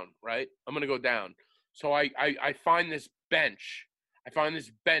down, right? I'm gonna go down. So I find this bench. I find this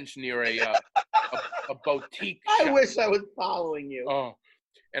bench near a boutique I shop. wish I was following you. Oh,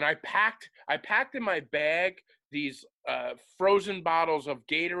 and I packed in my bag these frozen bottles of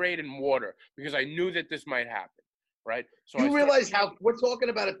Gatorade and water because I knew that this might happen, right? So You realize how we're talking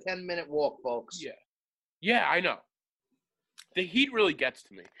about a 10-minute walk, folks. Yeah, I know. The heat really gets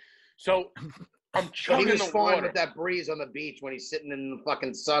to me. So I'm But chugging he was the fine water. with that breeze on the beach when he's sitting in the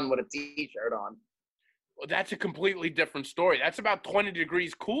fucking sun with a t-shirt on. Well, that's a completely different story. That's about 20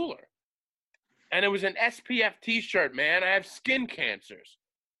 degrees cooler. And it was an SPF t-shirt, man. I have skin cancers.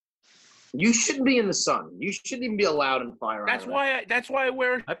 You shouldn't be in the sun. You shouldn't even be allowed in Fire That's Island. why I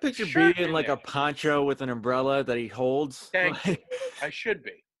wear a I picture shirt being in like there. a poncho with an umbrella that he holds. Thank you. I should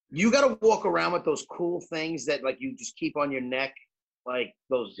be. You got to walk around with those cool things that like you just keep on your neck, like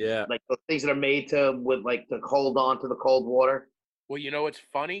those Yeah. like the things that are made to hold on to the cold water. Well, you know what's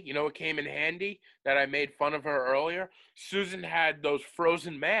funny? You know what came in handy that I made fun of her earlier? Susan had those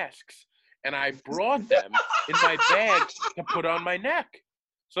frozen masks, and I brought them in my bag to put on my neck.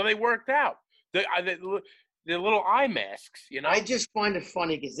 So they worked out. The little eye masks, you know? I just find it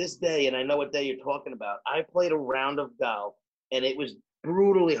funny because this day, and I know what day you're talking about, I played a round of golf, and it was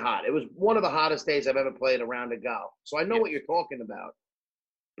brutally hot. It was one of the hottest days I've ever played a round of golf. So I know what you're talking about.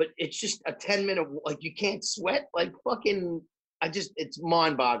 But it's just a 10-minute, like you can't sweat, like fucking. It's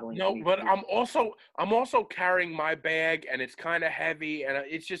mind-boggling. No, but I'm also carrying my bag, and it's kind of heavy, and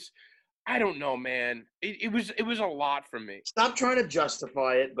it's just, I don't know, man. It was a lot for me. Stop trying to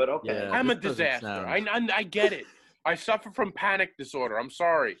justify it, but okay. Yeah. I'm a this doesn't disaster. sound- I get it. I suffer from panic disorder. I'm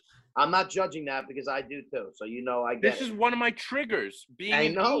sorry. I'm not judging that because I do too. So I get This it. is one of my triggers. Being I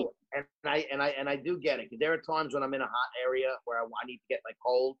in heat. know, and I do get it. There are times when I'm in a hot area where I need to get like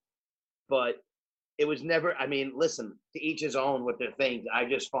cold, but it was never. I mean, listen, to each his own with their things. I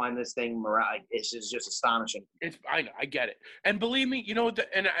just find this thing it's just astonishing. I know, I get it. And believe me, you know,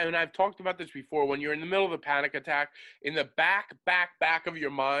 and I've talked about this before. When you're in the middle of a panic attack, in the back of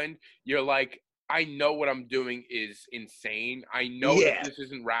your mind, you're like, I know what I'm doing is insane. I know that this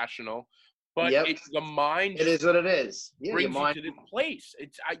isn't rational, but it's the mind. It is what it is. Yeah, brings your mind. you to this place.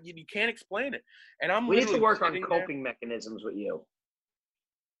 You can't explain it. And We need to work on sitting coping mechanisms with you.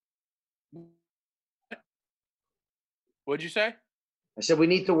 What'd you say? I said we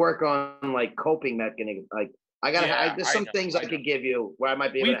need to work on like coping mechanisms. Like there's some things I could give you where I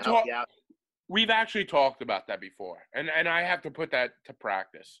might be able to help you out. We've actually talked about that before, and I have to put that to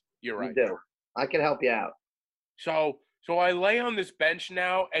practice. You're right. You do. I can help you out. So I lay on this bench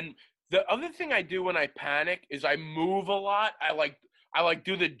now, and the other thing I do when I panic is I move a lot. I like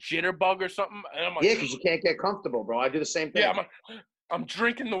do the jitterbug or something, and I'm like, yeah, because you can't get comfortable, bro. I do the same thing. Yeah, I'm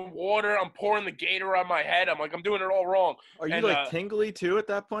drinking the water. I'm pouring the Gator on my head. I'm like, I'm doing it all wrong. Are you tingly too at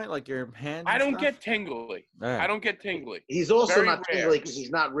that point? Like your hands? I don't get tingly. Right. I don't get tingly. He's also Very not rare. tingly because he's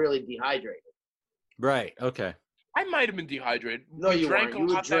not really dehydrated. Right. Okay. I might have been dehydrated. No, We you drank weren't.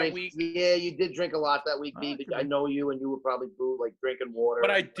 a lot that week. Yeah, you did drink a lot that week, B. But I know you, and you were probably like drinking water.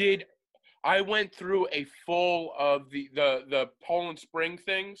 But I did. I went through a full of the Poland Spring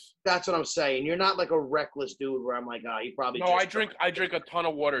things. That's what I'm saying. You're not like a reckless dude where I'm like, he probably. No, I drink a ton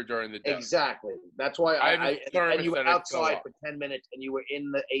of water during the day. Exactly. That's why and you were outside for 10 minutes, and you were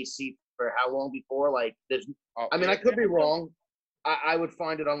in the AC for how long before? Like, I could be wrong. I would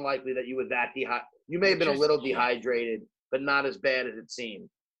find it unlikely that you were that dehydrated. You may have been a little dehydrated, but not as bad as it seemed.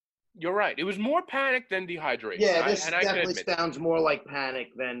 You're right. It was more panic than dehydration. Yeah, this definitely sounds more like panic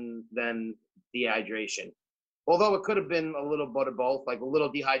than dehydration. Although it could have been a little bit of both. Like a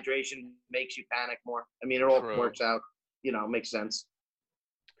little dehydration makes you panic more. I mean, it all works out. Makes sense.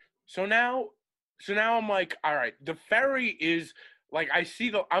 So now I'm like, all right, the ferry is like, I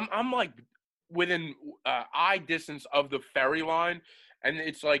see I'm like within eye distance of the ferry line, and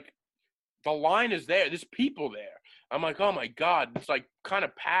it's like the line is there. There's people there. I'm like, oh my God, it's like kind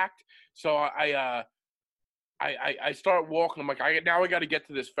of packed. So I start walking. I'm like, now I got to get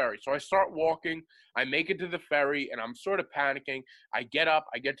to this ferry. So I start walking. I make it to the ferry, and I'm sort of panicking. I get up.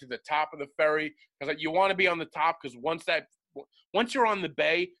 I get to the top of the ferry because you want to be on the top because once you're on the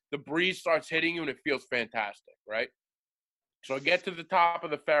bay, the breeze starts hitting you, and it feels fantastic, right? So I get to the top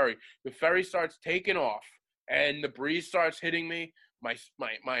of the ferry. The ferry starts taking off, and the breeze starts hitting me.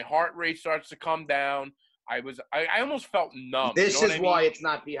 My heart rate starts to come down. I almost felt numb. This is why it's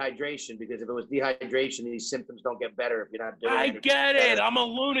not dehydration, because if it was dehydration, these symptoms don't get better if you're not doing it. I get it. I'm a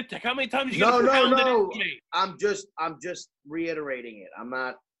lunatic. How many times you No. it me? I'm just reiterating it. I'm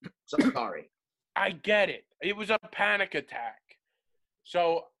not sorry. I get it. It was a panic attack.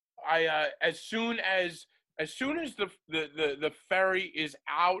 So I as soon as the ferry is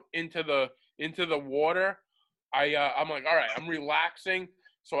out into the water, I'm like, all right, I'm relaxing.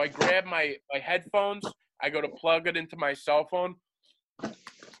 So I grab my headphones. I go to plug it into my cell phone.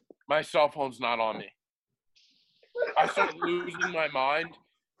 my cell phone's not on me. I start losing my mind.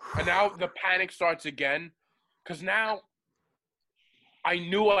 And now the panic starts again. Because now I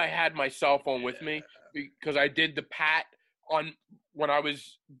knew I had my cell phone with me because I did the pat on when I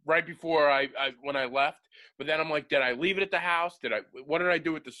was right before when I left. But then I'm like, did I leave it at the house? What did I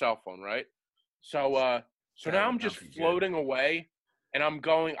do with the cell phone, right? So now I'm just floating away, and I'm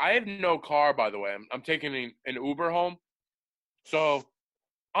going. I have no car, by the way. I'm taking an Uber home. So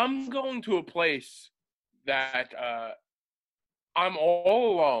I'm going to a place that I'm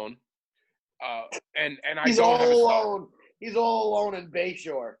all alone, and I He's don't all have a cell. alone. He's all alone in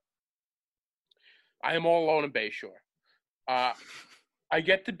Bayshore. I am all alone in Bayshore. I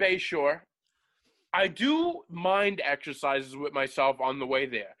get to Bayshore. I do mind exercises with myself on the way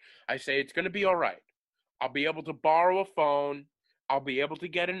there. I say it's going to be all right. I'll be able to borrow a phone. I'll be able to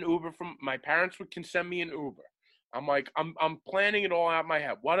get an Uber from my parents. Can send me an Uber. I'm like, I'm planning it all out in my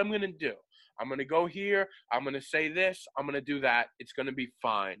head. What I'm going to do. I'm going to go here. I'm going to say this. I'm going to do that. It's going to be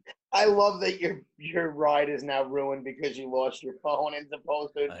fine. I love that your ride is now ruined because you lost your phone as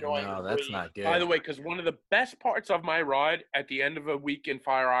opposed to enjoying No, the that's breeze. not good. By the way, because one of the best parts of my ride at the end of a week in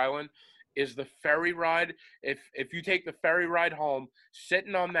Fire Island is the ferry ride. If you take the ferry ride home,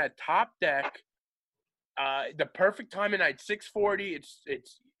 sitting on that top deck, the perfect time of night, 6:40.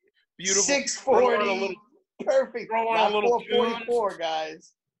 It's beautiful. 6:40. Perfect. Throw on Not a little 4:44,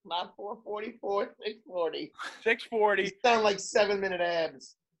 guys. Not 4:44. 6:40. 6:40. You sound like 7-minute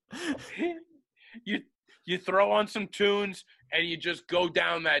abs. You throw on some tunes and you just go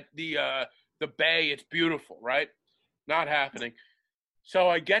down the bay. It's beautiful, right? Not happening. So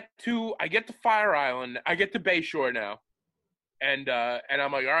I get to Fire Island. I get to Bayshore now, and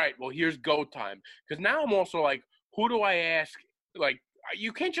I'm like, all right, well, here's go time. Because now I'm also like, who do I ask? Like,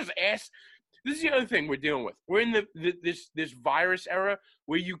 you can't just ask. This is the other thing we're dealing with. We're in this virus era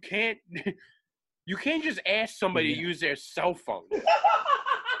where you can't just ask somebody to use their cell phone.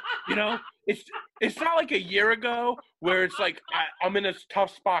 You know, it's not like a year ago where it's like I'm in a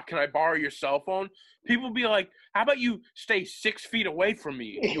tough spot. Can I borrow your cell phone? People be like, "How about you stay 6 feet away from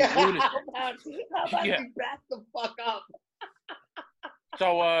me, you lunatic?" How about you back the fuck up?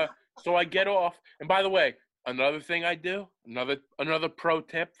 So I get off, and by the way, another thing I do, another pro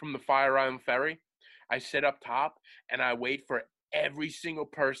tip from the Fire Island ferry, I sit up top and I wait for every single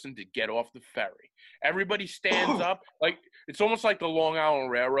person to get off the ferry. Everybody stands up, like it's almost like the Long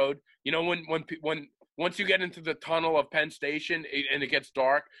Island Railroad. You know, when once you get into the tunnel of Penn Station and it gets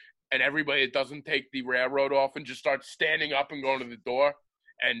dark, and everybody that doesn't take the railroad off and just starts standing up and going to the door.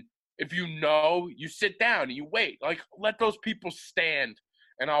 And if you sit down and you wait. Like, let those people stand,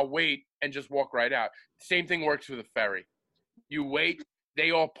 and I'll wait and just walk right out. Same thing works for the ferry. You wait,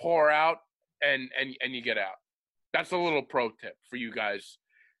 they all pour out, and you get out. That's a little pro tip for you guys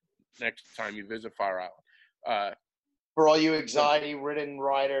next time you visit Fire Island. For all you anxiety-ridden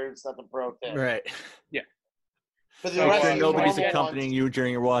riders, that's a pro tip. Right. Yeah. For the So, rest of you Nobody's normal accompanying ones, you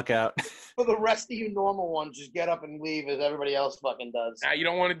during your walkout. for the rest of you normal ones, just get up and leave as everybody else fucking does. Now, you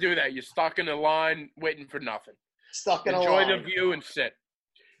don't want to do that. You're stuck in a line waiting for nothing. Stuck in a Enjoy line. the view and sit.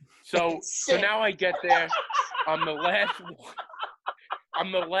 So Sit. now I get there. I'm the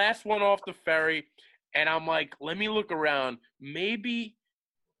last one off the ferry, and I'm like, let me look around. Maybe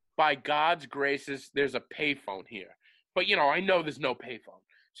by God's graces, there's a payphone here. But I know there's no payphone.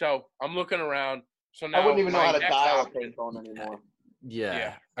 So I'm looking around. So now I wouldn't even know my how to next dial a option- payphone anymore.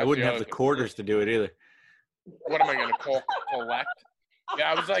 Yeah. I that's wouldn't the have the other- quarters to do it either. What am I going to call collect?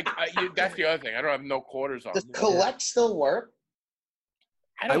 Yeah, I was like, that's the other thing. I don't have no quarters on. Does collect still work?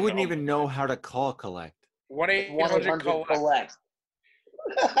 I wouldn't even know how to call collect. 1-800 collect. collect.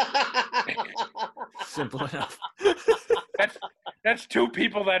 Simple enough. That's two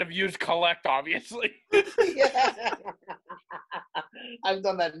people that have used collect, obviously. Yeah. I've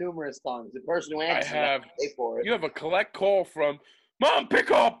done that numerous times. The person who answers have. pay for it. You have a collect call from Mom.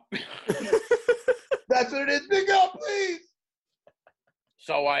 Pick up. That's what it is. Pick up, please.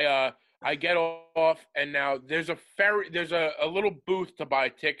 So I get off, and now there's a ferry. There's a little booth to buy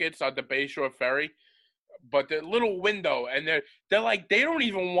tickets at the Bayshore Ferry, but the little window, and they're like, they don't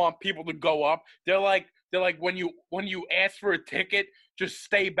even want people to go up. They're like when you ask for a ticket, just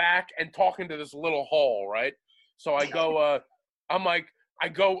stay back and talk into this little hole, right? So I go,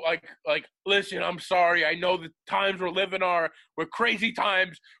 listen, I'm sorry. I know the times we're living we're crazy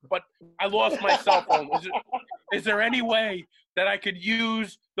times, but I lost my cell phone. Is there any way that I could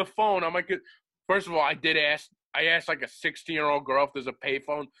use the phone? I'm like, first of all, I asked like a 16-year-old girl if there's a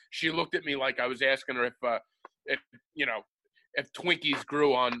payphone. She looked at me like I was asking her if Twinkies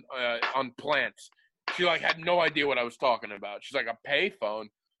grew on plants. She had no idea what I was talking about. She's like, a payphone?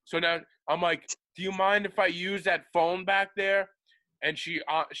 So now I'm like, do you mind if I use that phone back there? And she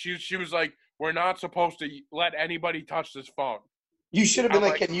was like, we're not supposed to let anybody touch this phone. You should have been I'm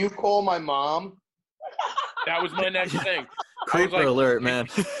like, like- can you call my mom? That was my next thing. Creeper like, alert, man.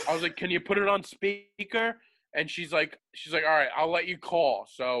 I was like, can you put it on speaker? And she's like, all right, I'll let you call.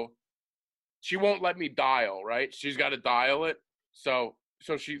 So she won't let me dial, right? She's got to dial it. So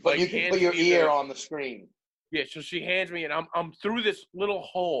she But like you can hands put your me ear the- on the screen. Yeah, so she hands me, and I'm through this little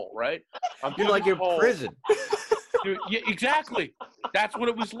hole, right? I'm You're through like this in hole. prison. Dude, yeah, exactly. That's what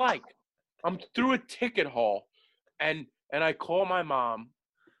it was like. I'm through a ticket hole, and I call my mom,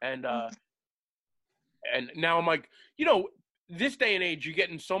 and now I'm like, this day and age, you're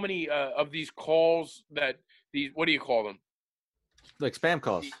getting so many of these calls that what do you call them? Like spam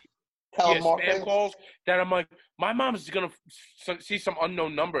calls. Spam calls that I'm like, my mom's gonna see some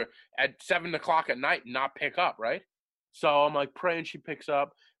unknown number at 7:00 at night and not pick up, right? So I'm like praying she picks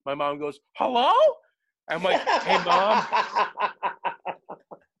up. My mom goes, "Hello?" I'm like, "Hey, Mom."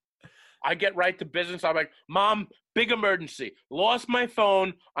 I get right to business. I'm like, "Mom, big emergency. Lost my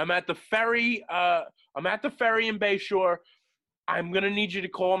phone. I'm at the ferry. I'm at the ferry in Bayshore. I'm gonna need you to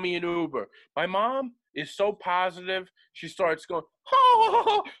call me an Uber." My mom is so positive. She starts going,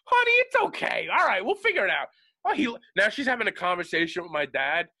 "Oh, honey, it's okay. All right, we'll figure it out." Now she's having a conversation with my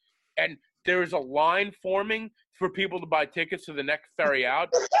dad, and there is a line forming for people to buy tickets to the next ferry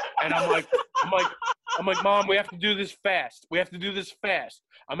out. And I'm like, Mom, we have to do this fast. We have to do this fast.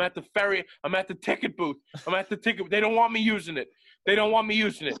 I'm at the ferry. I'm at the ticket booth. They don't want me using it. You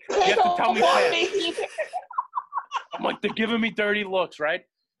have to tell me fast. I'm like, they're giving me dirty looks, right?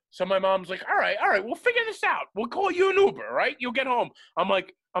 So my mom's like, all right, we'll figure this out. We'll call you an Uber, right? You'll get home. I'm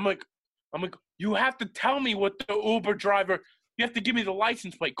like, you have to tell me what the Uber driver, you have to give me the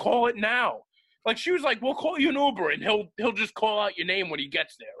license plate. Call it now. Like, she was like, we'll call you an Uber, and he'll just call out your name when he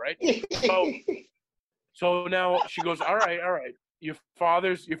gets there, right? So now she goes, all right. Your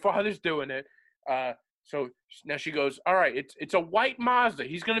father's doing it. So now she goes, all right, it's a white Mazda.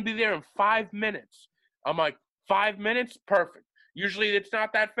 He's going to be there in 5 minutes. I'm like, 5 minutes? Perfect. Usually it's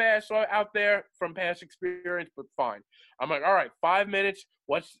not that fast out there from past experience, but fine. I'm like, all right, 5 minutes.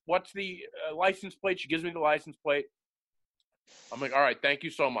 What's the license plate? She gives me the license plate. I'm like, all right, thank you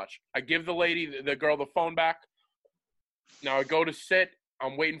so much. I give the girl the phone back. Now I go to sit.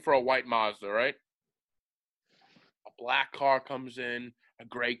 I'm waiting for a white Mazda, right? A black car comes in, a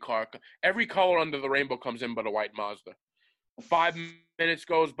gray car. Every color under the rainbow comes in but a white Mazda. 5 minutes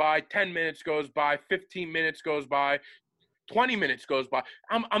goes by, 10 minutes goes by, 15 minutes goes by, 20 minutes goes by.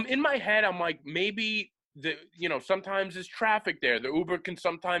 I'm in my head, I'm like, maybe sometimes there's traffic there. The Uber can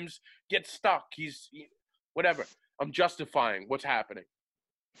sometimes get stuck. Whatever. I'm justifying what's happening.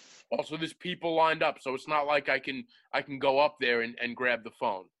 Also, there's people lined up, so it's not like I can go up there and grab the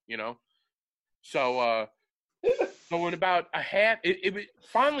phone, So in about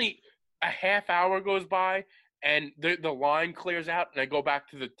finally a half hour goes by, and the line clears out, and I go back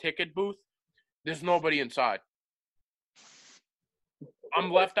to the ticket booth. There's nobody inside.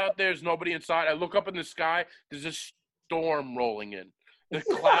 I'm left out there. There's nobody inside. I look up in the sky. There's a storm rolling in. The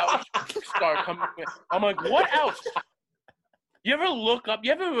clouds start coming in. I'm like, what else? You ever look up?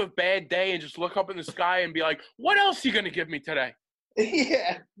 You ever have a bad day and just look up in the sky and be like, what else are you going to give me today?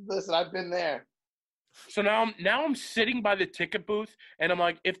 Yeah. Listen, I've been there. So now I'm sitting by the ticket booth, and I'm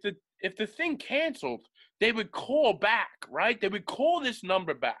like, if the thing canceled, they would call back, right? They would call this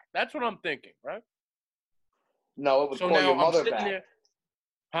number back. That's what I'm thinking, right? No, it would call your mother back. There,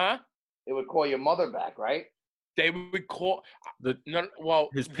 huh? It would call your mother back, right? They would call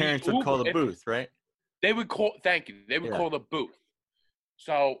his parents would call the booth, right? They would call. Thank you. They would call the booth.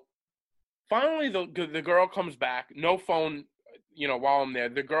 So finally, the girl comes back. No phone. While I'm there,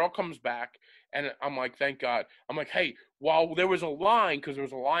 the girl comes back, and I'm like, thank God. I'm like, hey, while there was a line, because there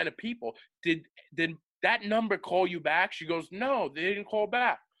was a line of people, did that number call you back? She goes, no, they didn't call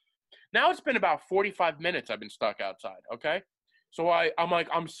back. Now it's been about 45 minutes I've been stuck outside, okay? So I'm like,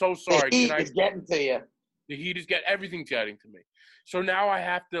 I'm so sorry. The heat is getting to you. The heat is everything's getting to me. So now I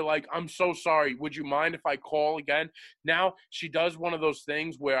have to, I'm so sorry. Would you mind if I call again? Now she does one of those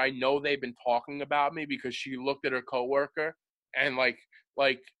things where I know they've been talking about me because she looked at her coworker and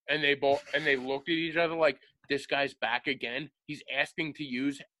and they looked at each other like, this guy's back again. He's asking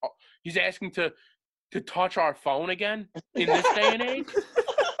to touch our phone again in this day and age.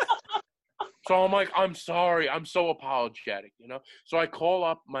 So I'm like, I'm sorry. I'm so apologetic, So I call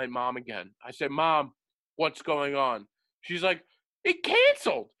up my mom again. I said, Mom, what's going on? She's like, it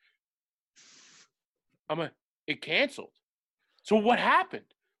canceled. I'm like, it canceled? So what happened?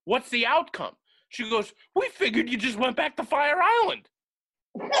 What's the outcome? She goes, we figured you just went back to Fire Island.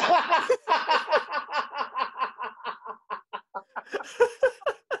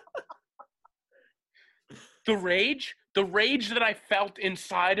 The rage that I felt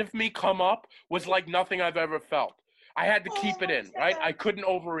inside of me come up was like nothing I've ever felt. I had to keep it in, right? I couldn't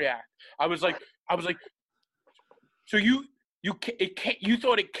overreact. I was like, so you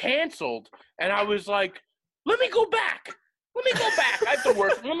thought it canceled, and I was like, let me go back. I have to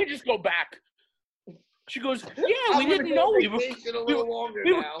work. Let me just go back. She goes, yeah, we didn't know we were a little longer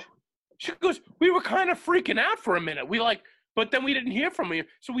now. She goes, we were kind of freaking out for a minute. But then we didn't hear from you,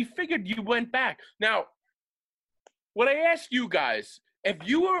 so we figured you went back. Now, what I ask you guys, if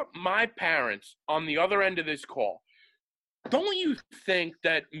you were my parents on the other end of this call, don't you think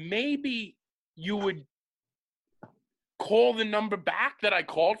that maybe you would call the number back that I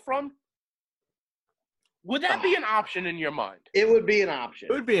called from? Would that be an option in your mind? It would be an option.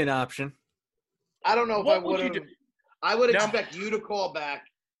 It would be an option. I don't know if What I would you would. do? I would Now- expect you to call back.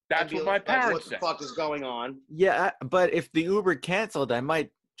 That's what my parents What said. the fuck is going on? Yeah, but if the Uber canceled, I might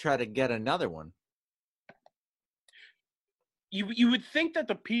try to get another one. You would think that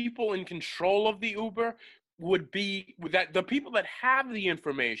the people in control of the Uber would be that the people that have the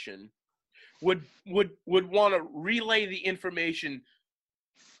information would want to relay the information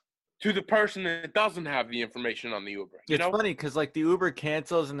to the person that doesn't have the information on the Uber. You It's know, funny because like the Uber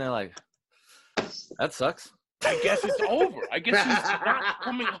cancels and they're like, that sucks. I guess it's over. I guess he's not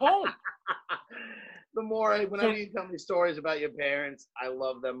coming home. Whenever you tell me stories about your parents, I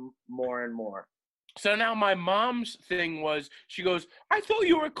love them more and more. So now my mom's thing was, she goes, I thought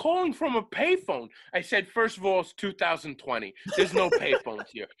you were calling from a payphone. I said, first of all, it's 2020. There's no payphones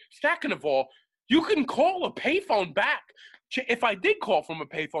here. Second of all, you can call a payphone back. If I did call from a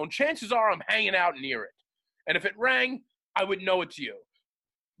payphone, chances are I'm hanging out near it. And if it rang, I would know it's you.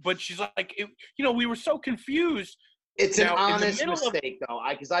 But she's like, we were so confused. It's Now, an in the honest middle of- mistake, though.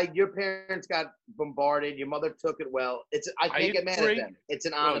 Your parents got bombarded. Your mother took it well. I can't get mad at agree. them. It's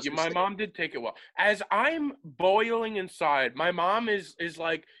an Well, honest my mistake. mom did take it well. As I'm boiling inside, my mom is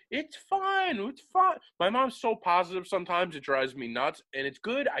like, it's fine. My mom's so positive sometimes it drives me nuts. And it's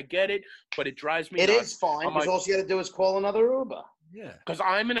good. I get it. But it drives me It nuts. is fine I'm because like- all you got to do is call another Uber. Yeah. Because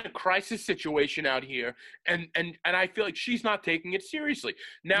I'm in a crisis situation out here, and I feel like she's not taking it seriously.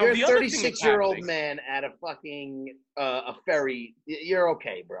 Now, You're the a other thing that's 36-year-old happening- man at a fucking a ferry. You're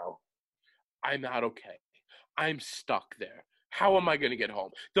okay, bro. I'm not okay. I'm stuck there. How am I going to get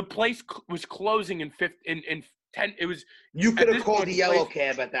home? The place was closing in 10. It was You At could have this called point, the the yellow place-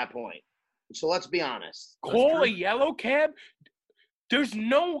 cab at that point. So let's be honest. call a yellow cab. There's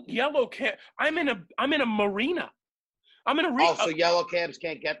no yellow cab. I'm in a marina. I'm in a So yellow cabs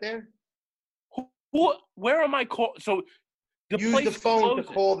can't get there? where am I call? So the Use place the phone to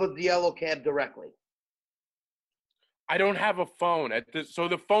closing. call the yellow cab directly. I don't have a phone so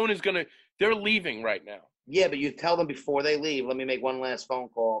the phone is gonna. They're leaving right now. Yeah, but you tell them before they leave, let me make one last phone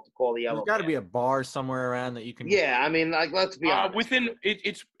call to call the yellow There's got to cab. be a bar somewhere around that you can. Yeah, I mean, like, let's be honest.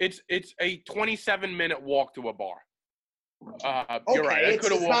 It's a 27-minute walk to a bar. Okay, You're right. I it's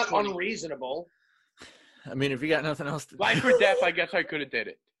could have walked not 20. Unreasonable. I mean, if you got nothing else to do. Life or death. I guess I could have did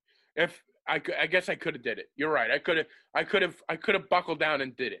it. I guess I could have did it. You're right. I could have buckled down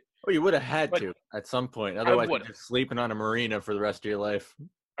and did it. Well, you would have had But- to at some point. Otherwise, you're would've. just sleeping on a marina for the rest of your life.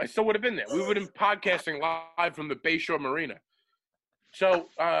 I still would have been there. We would have been podcasting live from the Bayshore Marina. So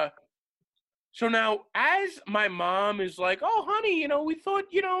now, as my mom is like, "Oh, honey, we thought,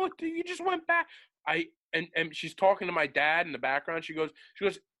 you just went back." And she's talking to my dad in the background. She goes,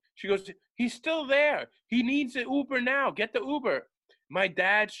 "He's still there. He needs an Uber now. Get the Uber." My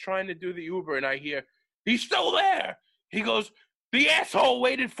dad's trying to do the Uber, and I hear, "He's still there." He goes, "The asshole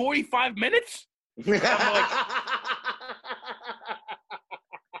waited 45 minutes."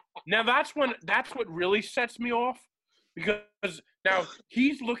 Now that's what really sets me off, because now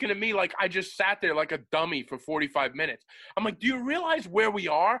he's looking at me like I just sat there like a dummy for 45 minutes. I'm like, do you realize where we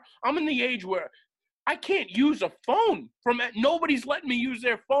are? I'm in the age where I can't use a phone nobody's letting me use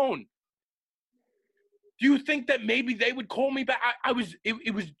their phone. Do you think that maybe they would call me back?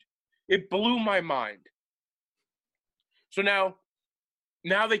 It blew my mind. So now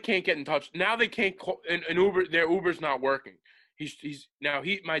they can't get in touch. Now they can't call an Uber. Their Uber's not working.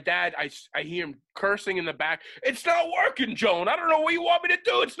 My dad, I hear him cursing in the back. "It's not working, Joan. I don't know what you want me to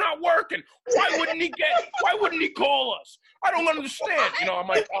do. It's not working. Why wouldn't he call us? I don't understand." I'm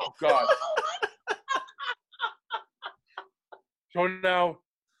like, oh God. So now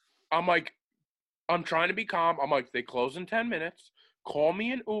I'm like, I'm trying to be calm. I'm like, they close in 10 minutes. Call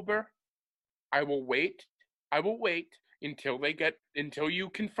me an Uber. I will wait until you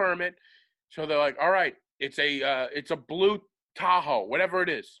confirm it. So they're like, all right, it's a blue Tahoe, whatever it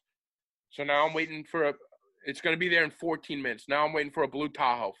is. So now I'm waiting for it's going to be there in 14 minutes. Now I'm waiting for a blue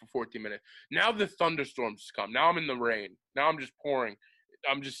Tahoe for 14 minutes. Now the thunderstorms come. Now I'm in the rain. Now I'm just pouring.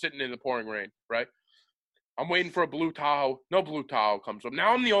 I'm just sitting in the pouring rain, right? I'm waiting for a blue Tahoe. No blue Tahoe comes up.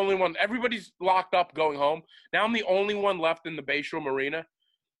 Now I'm the only one. Everybody's locked up going home. Now I'm the only one left in the Bayshore Marina.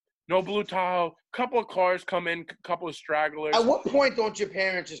 No blue Tahoe. Couple of cars come in, couple of stragglers. At what point don't your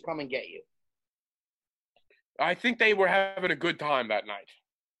parents just come and get you? I think they were having a good time that night.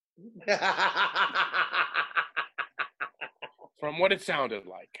 From what it sounded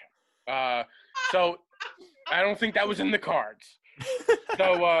like. So I don't think that was in the cards.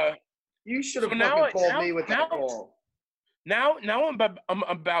 So you should have so fucking called me with that call. Now I'm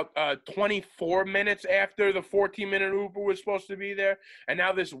about 24 minutes after the 14-minute Uber was supposed to be there, and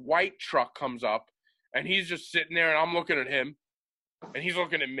now this white truck comes up, and he's just sitting there, and I'm looking at him, and he's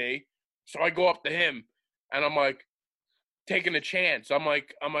looking at me. So I go up to him, and I'm like, taking a chance. I'm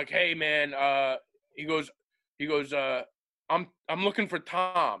like, hey man. He goes. I'm looking for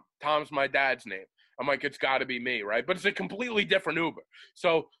Tom. Tom's my dad's name. I'm like, it's got to be me, right? But it's a completely different Uber.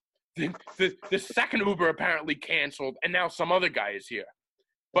 So the second Uber apparently canceled, and now some other guy is here.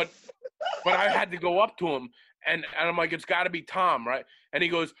 But I had to go up to him, and I'm like, it's got to be Tom, right? And he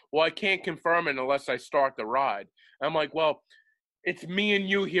goes, well, I can't confirm it unless I start the ride. I'm like, well, it's me and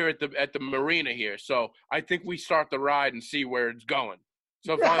you here at the marina here, so I think we start the ride and see where it's going.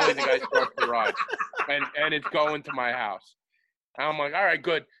 So finally, the guy starts the ride, and it's going to my house. And I'm like, all right,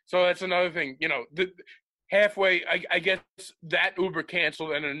 good. So that's another thing, halfway, I guess that Uber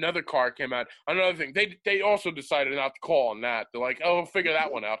canceled and another car came out. Another thing, they also decided not to call on that. They're like, oh, we'll figure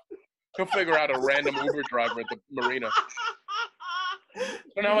that one out. He'll figure out a random Uber driver at the marina.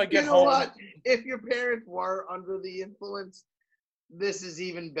 So now I get home. What? If your parents were under the influence, this is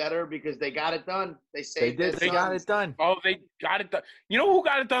even better because they got it done. They saved it. They got it done. Oh, they got it done. You know who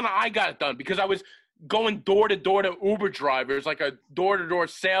got it done? I got it done because I was going door to door to Uber drivers, like a door to door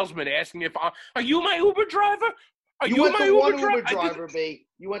salesman, asking if are you my Uber driver? Are you my Uber driver? B.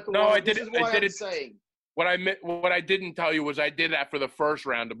 You went to no, one. I did it. I did it. Saying. What I didn't tell you was I did that for the first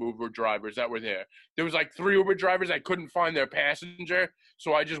round of Uber drivers that were there. There was like 3 Uber drivers. I couldn't find their passenger,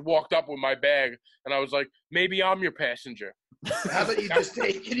 so I just walked up with my bag and I was like, maybe I'm your passenger. How about you just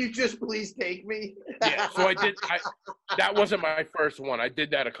take? Can you just please take me? Yeah. So I did. That wasn't my first one. I did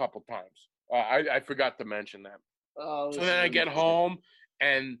that a couple times. I forgot to mention that. Oh, so then I get home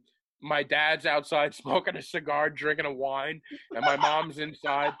and my dad's outside smoking a cigar, drinking a wine, and my mom's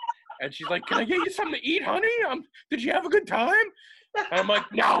inside. And she's like, can I get you something to eat, honey? Did you have a good time? And I'm like,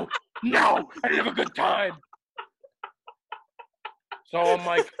 no, I didn't have a good time. So I'm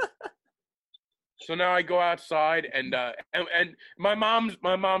like, so now I go outside and my mom's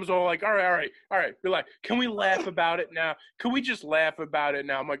all like, all right. We're like, can we laugh about it now? Can we just laugh about it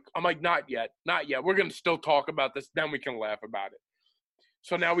now? I'm like, not yet. We're gonna still talk about this, then we can laugh about it.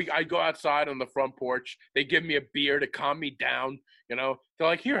 So now I go outside on the front porch. They give me a beer to calm me down. They're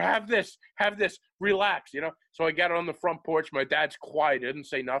like, here, have this, relax. So I get on the front porch. My dad's quiet. He didn't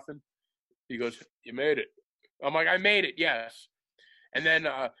say nothing. He goes, you made it. I'm like, I made it, yes. And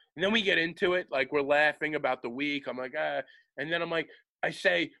then we get into it, like we're laughing about the week. I'm like, and then I'm like, I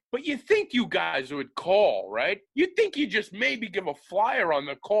say, but you think you guys would call, right? You think you just maybe give a flyer on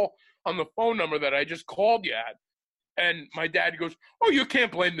the phone number that I just called you at. And my dad goes, oh, you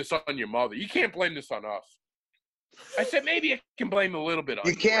can't blame this on your mother. You can't blame this on us. I said, maybe I can blame a little bit on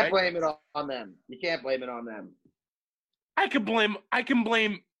you. You can't blame it on them. You can't blame it on them. I can blame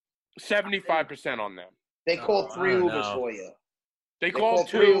 75% on them. They called 3 Ubers for you. They called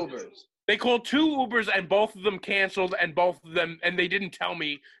 2 Ubers. They called 2 Ubers and both of them canceled and they didn't tell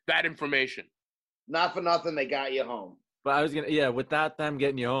me that information. Not for nothing, they got you home. But I was without them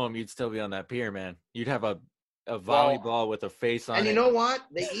getting you home, you'd still be on that pier, man. You'd have a volleyball with a face on it. And you know what?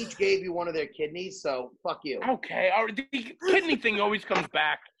 They each gave you one of their kidneys, so fuck you. Okay, the kidney thing always comes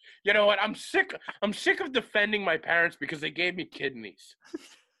back. You know what? I'm sick of defending my parents because they gave me kidneys.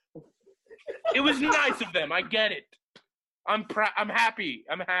 It was nice of them. I get it. I'm happy.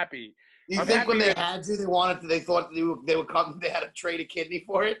 You think when they had you, they thought they would come, they had to trade a kidney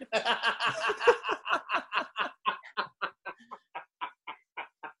for it?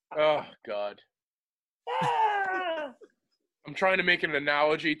 Oh, God. I'm trying to make an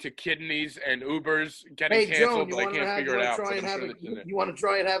analogy to kidneys and Ubers getting canceled, but I can't figure it out. You want to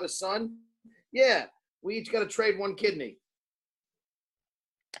try and have a son? Yeah, we each got to trade 1 kidney.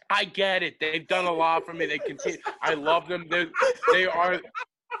 I get it. They've done a lot for me. They continue. I love them. They are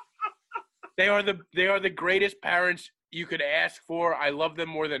the greatest parents you could ask for. I love them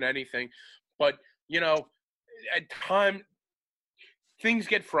more than anything. But at times, things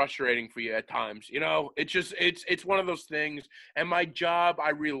get frustrating for you at times. You know, it's one of those things. And my job, I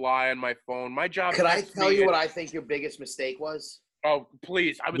rely on my phone. My job. Could I texts tell me you and- what I think your biggest mistake was? Oh,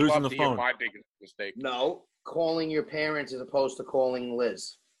 please! I would Losing love the to hear phone. my biggest mistake. No, calling your parents as opposed to calling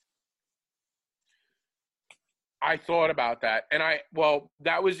Liz. I thought about that, and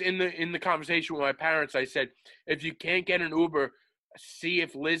that was in the conversation with my parents. I said, if you can't get an Uber, see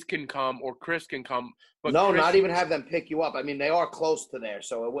if Liz can come or Chris can come. But No, Chris, not even have them pick you up. I mean, they are close to there,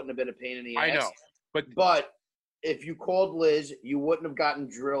 so it wouldn't have been a pain in the ass. I know, But if you called Liz, you wouldn't have gotten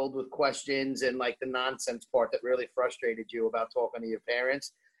drilled with questions and like the nonsense part that really frustrated you about talking to your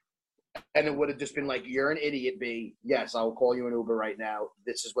parents. And it would have just been like, you're an idiot, B. Yes, I will call you an Uber right now.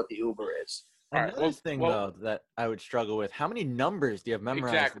 This is what the Uber is. All right, Another well- thing, well- though, that I would struggle with, how many numbers do you have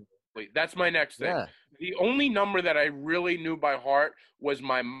memorized? exactly. That's my next thing. Yeah. The only number that I really knew by heart was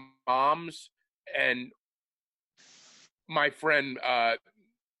my mom's and my friend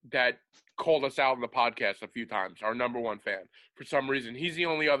that called us out on the podcast a few times, our number one fan. For some reason, he's the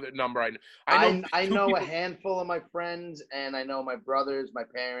only other number I know. I two know a people- handful of my friends, and I know my brothers, my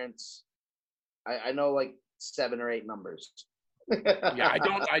parents. I know like 7 or 8 numbers. Yeah,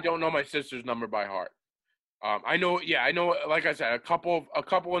 I don't know my sister's number by heart. I know, like I said, a couple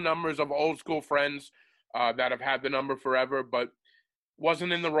of numbers of old school friends that have had the number forever, but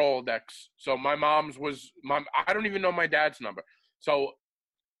wasn't in the Rolodex. So my mom's I don't even know my dad's number. So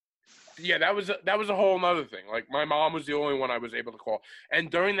yeah, that was a whole nother thing. Like, my mom was the only one I was able to call. And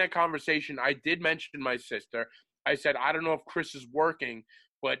during that conversation, I did mention my sister. I said, I don't know if Chris is working,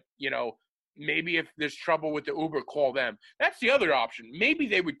 but, you know, maybe if there's trouble with the Uber, call them. That's the other option. Maybe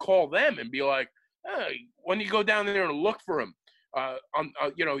they would call them and be like, hey, when you go down there and look for him,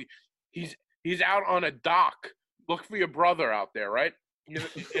 you know, he's out on a dock. Look for your brother out there, right?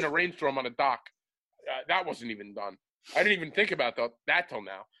 In a rainstorm on a dock. That wasn't even done. I didn't even think about that till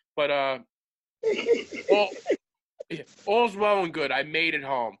now. But all's well and good. I made it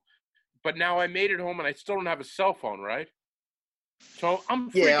home. But now I made it home and I still don't have a cell phone, right? So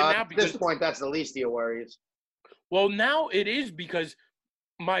I'm freaking out at because this point, that's the least of your worries. well, now it is because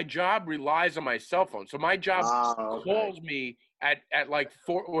my job relies on my cell phone. So my job calls me at like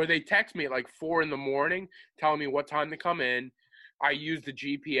 4, or they text me at like 4 a.m, telling me what time to come in. I use the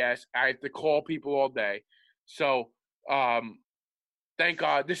GPS. I have to call people all day. So thank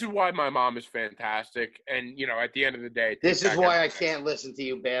God. This is why my mom is fantastic. And, you know, at the end of the day, This is why I can't listen to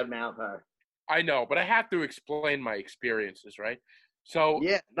you badmouth her. I know, but I have to explain my experiences, right? So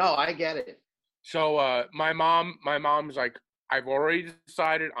Yeah, no, I get it. So my mom's like, I've already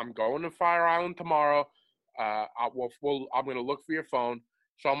decided I'm going to Fire Island tomorrow. I'm going to look for your phone.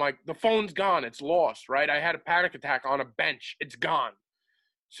 So I'm like, the phone's gone. It's lost, right? I had a panic attack on a bench. It's gone.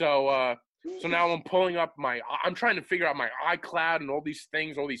 So now I'm pulling up I'm trying to figure out my iCloud and all these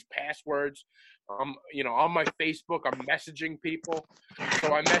things, all these passwords. You know, on my Facebook, I'm messaging people.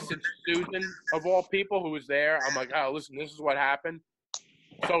 So I messaged Susan, of all people, who was there. I'm like, oh, listen, this is what happened.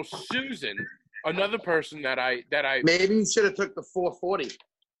 So Susan, another person that I Maybe you should have took the 440.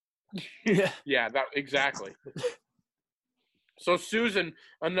 yeah, that exactly. So Susan,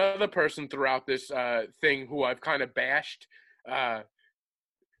 another person throughout this thing who I've kind of bashed,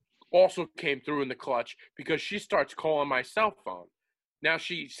 also came through in the clutch because she starts calling my cell phone. Now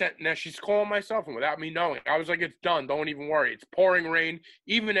she's calling my cell phone without me knowing. I was like, it's done. Don't even worry. It's pouring rain.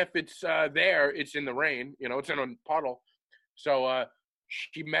 Even if it's there, it's in the rain. You know, it's in a puddle. So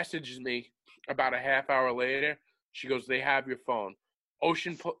she messages me about a half hour later. She goes, they have your phone.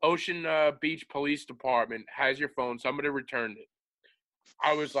 Ocean Beach Police Department has your phone. Somebody returned it.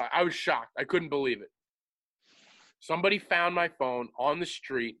 I was shocked. I couldn't believe it. Somebody found my phone on the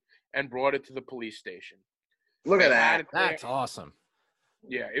street and brought it to the police station. Look at They had that. it there. That's awesome.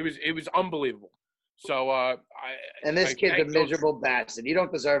 Yeah, it was unbelievable. So And this I kid's a thank those- miserable bastard. You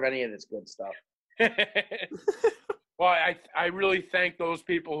don't deserve any of this good stuff. well, I really thank those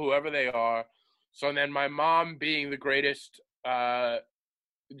people, whoever they are. So then my mom, being the greatest,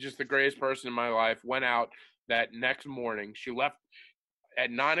 just the greatest person in my life, went out that next morning. She left at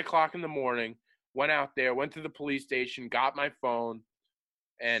 9:00 in the morning, went out there, went to the police station, got my phone,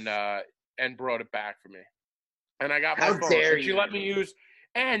 and brought it back for me. And I got my How phone. dare And she you. let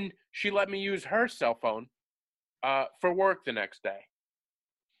me use her cell phone for work the next day.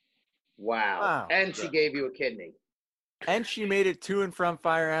 Wow. Wow. And she gave you a kidney. And she made it to and from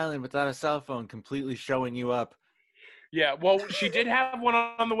Fire Island without a cell phone, completely showing you up. Yeah, well, she did have one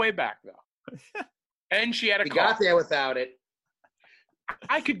on the way back, though. And she had a You car. got there without it.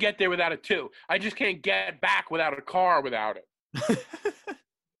 I could get there without it, too. I just can't get back without a car without it.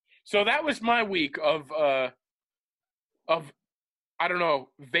 So that was my week of I don't know,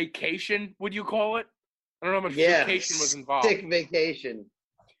 vacation, would you call it? I don't know how much Yeah, vacation was involved. sick vacation.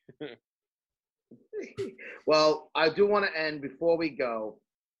 Well, I do want to end before we go.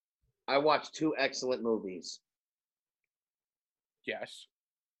 I watched 2 excellent movies, Yes.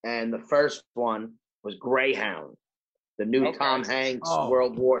 and the first one was Greyhound, the new Okay. Tom Hanks Oh.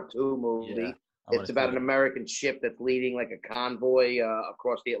 World War II movie. Yeah, I wanna It's about see an that. American ship that's leading like a convoy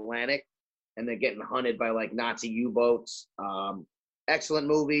across the Atlantic, and they're getting hunted by like Nazi U-boats. Excellent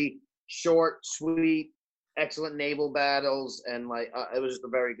movie, short, sweet, excellent naval battles, and like it was just a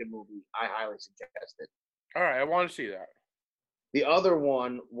very good movie. I highly suggest it. All right, I want to see that. The other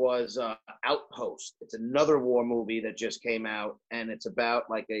one was Outpost. It's another war movie that just came out, and it's about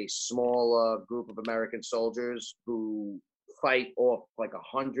like a small group of American soldiers who fight off like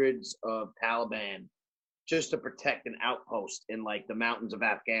hundreds of Taliban just to protect an outpost in like the mountains of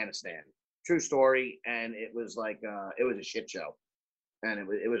Afghanistan. True story, and it was like it was a shit show, and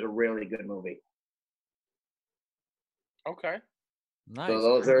it was a really good movie. Okay. Nice. So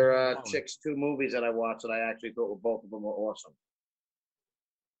those are Wow. Chick's 2 movies that I watched that I actually thought were both of them were awesome.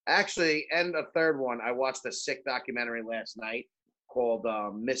 Actually, and a third one, I watched a sick documentary last night called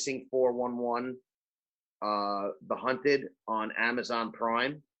Missing 411, The Hunted on Amazon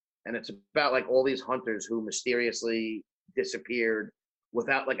Prime. And it's about like all these hunters who mysteriously disappeared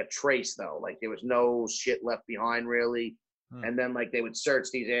without like a trace though. Like there was no shit left behind really. Hmm. And then like they would search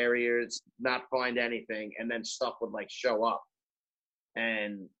these areas, not find anything, and then stuff would like show up.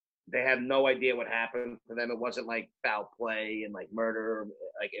 And they had no idea what happened to them. It wasn't like foul play and like murder.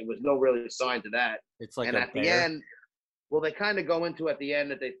 Like it was no really sign to that. It's like And a at the bear. end, well, they kind of go into at the end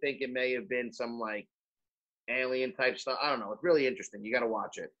that they think it may have been some like alien type stuff. I don't know. It's really interesting. You got to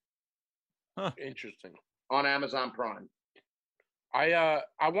watch it Interesting. on Amazon Prime. I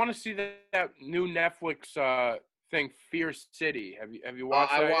want to see that new Netflix thing, Fear City. Have you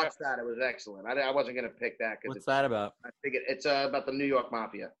watched that I yet? watched that. It was excellent. I wasn't going to pick that because What's that about? I think it's about the New York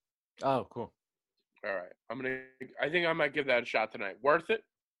Mafia. Oh, cool. All right. I think I might give that a shot tonight. Worth it?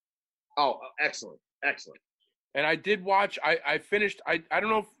 Oh, excellent. Excellent. And I did watch. I finished. I don't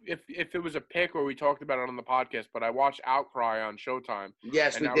know if it was a pick or we talked about it on the podcast, but I watched Outcry on Showtime.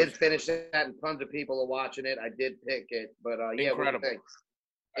 Yes, And we that did was finish that, and tons of people are watching it. I did pick it, but yeah, Incredible. What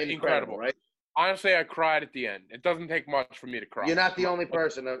do you think? Incredible. Right? Honestly, I cried at the end. It doesn't take much for me to cry. You're not the only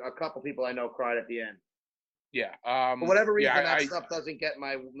person. A couple people I know cried at the end. Yeah. For whatever reason, yeah, that stuff doesn't get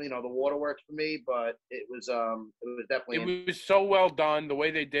my, the waterworks for me. But it was definitely. It was so well done. The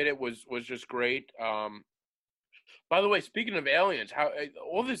way they did it was just great. By the way, speaking of aliens, how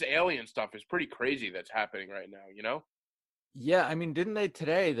all this alien stuff is pretty crazy that's happening right now. You know? Yeah, I mean, didn't they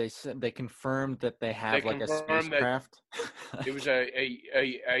today? They said they confirmed that they have like a confirmed that spacecraft. It was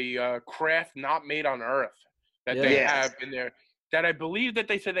a craft not made on Earth that Yeah. they Yes. have in their that I believe that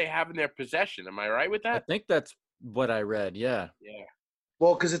they said they have in their possession. Am I right with I that? think that's what I read. Yeah. Yeah.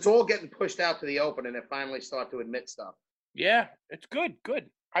 Well, because it's all getting pushed out to the open, and they finally start to admit stuff. Yeah, it's good.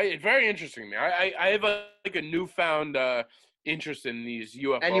 It's very interesting to me. I have like a newfound interest in these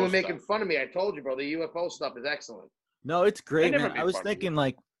UFO And you were making stuff. fun of me. I told you, bro. The UFO stuff is excellent. No, it's great, never man. I made was fun of you. thinking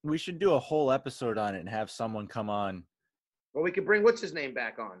like we should do a whole episode on it and have someone come on. Well, we could bring what's his name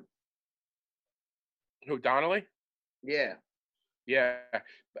back on. Who, Donnelly? Yeah. Yeah.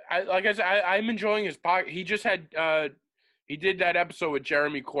 Like I said, I'm enjoying his podcast. He just had he did that episode with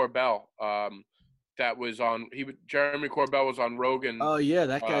Jeremy Corbell. That was on Jeremy Corbell was on Rogan Oh yeah,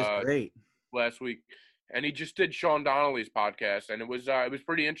 that guy's great. last week, and he just did Sean Donnelly's podcast, and it was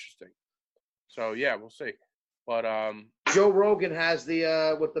pretty interesting. So yeah, we'll see. But Joe Rogan has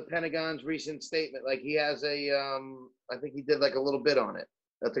the with the Pentagon's recent statement. Like he has a I think he did like a little bit on it.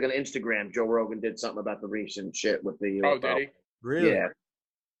 That's like on Instagram. Joe Rogan did something about the recent shit with the oh, UFO. did he? Really? Yeah.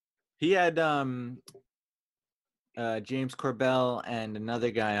 He had James Corbell and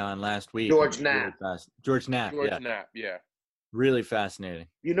another guy on last week. George Really Knapp. George Knapp. George Yeah. Knapp, yeah. Really fascinating.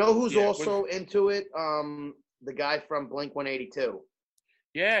 You know who's Yeah, also into it? The guy from Blink 182.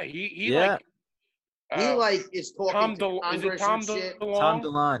 Yeah, he Yeah. He like is talking to is it Congress Tom and shit. DeLonge? Tom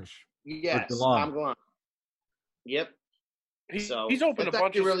DeLonge. Yes, DeLonge. Tom DeLonge. Yep. He's opened it's a bunch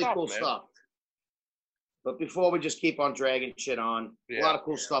actually of really stuff, cool man. stuff. But before we just keep on dragging shit on, a Yeah. lot of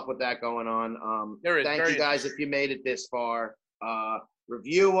cool stuff with that going on. There is, Thank very you guys if you made it this far.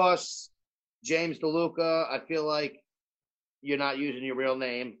 Review us, James DeLuca. I feel like you're not using your real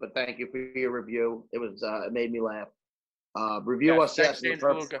name, but thank you for your review. It made me laugh. Review us, Thanks, yes, James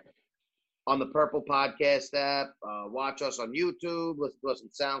DeLuca. on the Purple Podcast app. Watch us on YouTube. Listen to us on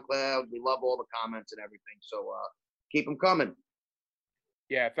SoundCloud. We love all the comments and everything. So keep them coming.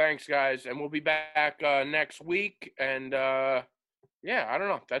 Yeah, thanks, guys. And we'll be back next week. And Yeah, I don't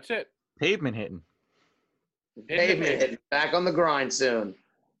know. That's it. Pavement hitting. Hitting the Pavement hitting. Back on the grind soon.